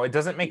 Now, it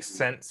doesn't make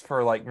sense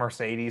for like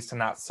Mercedes to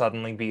not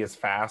suddenly be as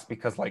fast,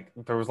 because like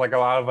there was like a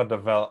lot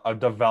of a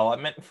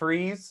development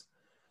freeze,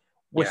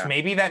 which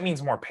maybe that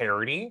means more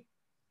parity,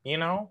 you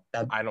know?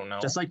 I don't know.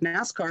 Just like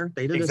NASCAR,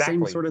 they did the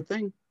same sort of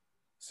thing.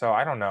 So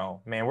I don't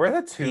know, man. We're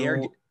the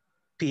two.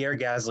 Pierre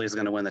Gasly is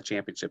going to win the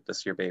championship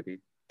this year, baby.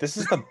 This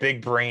is the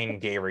Big Brain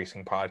Gay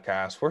Racing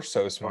Podcast. We're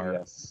so smart.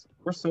 Yes,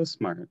 we're so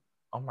smart.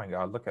 Oh my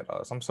God, look at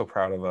us. I'm so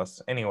proud of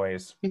us.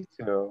 Anyways, Me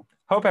too.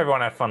 Hope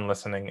everyone had fun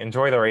listening.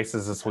 Enjoy the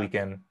races this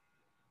weekend.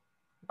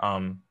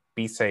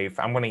 Be safe.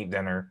 I'm gonna eat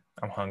dinner.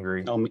 I'm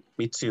hungry. Oh,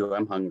 me too.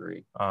 I'm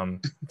hungry.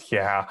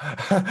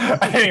 Yeah.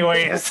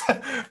 Anyways,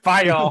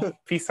 bye y'all.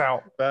 Peace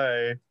out.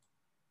 Bye.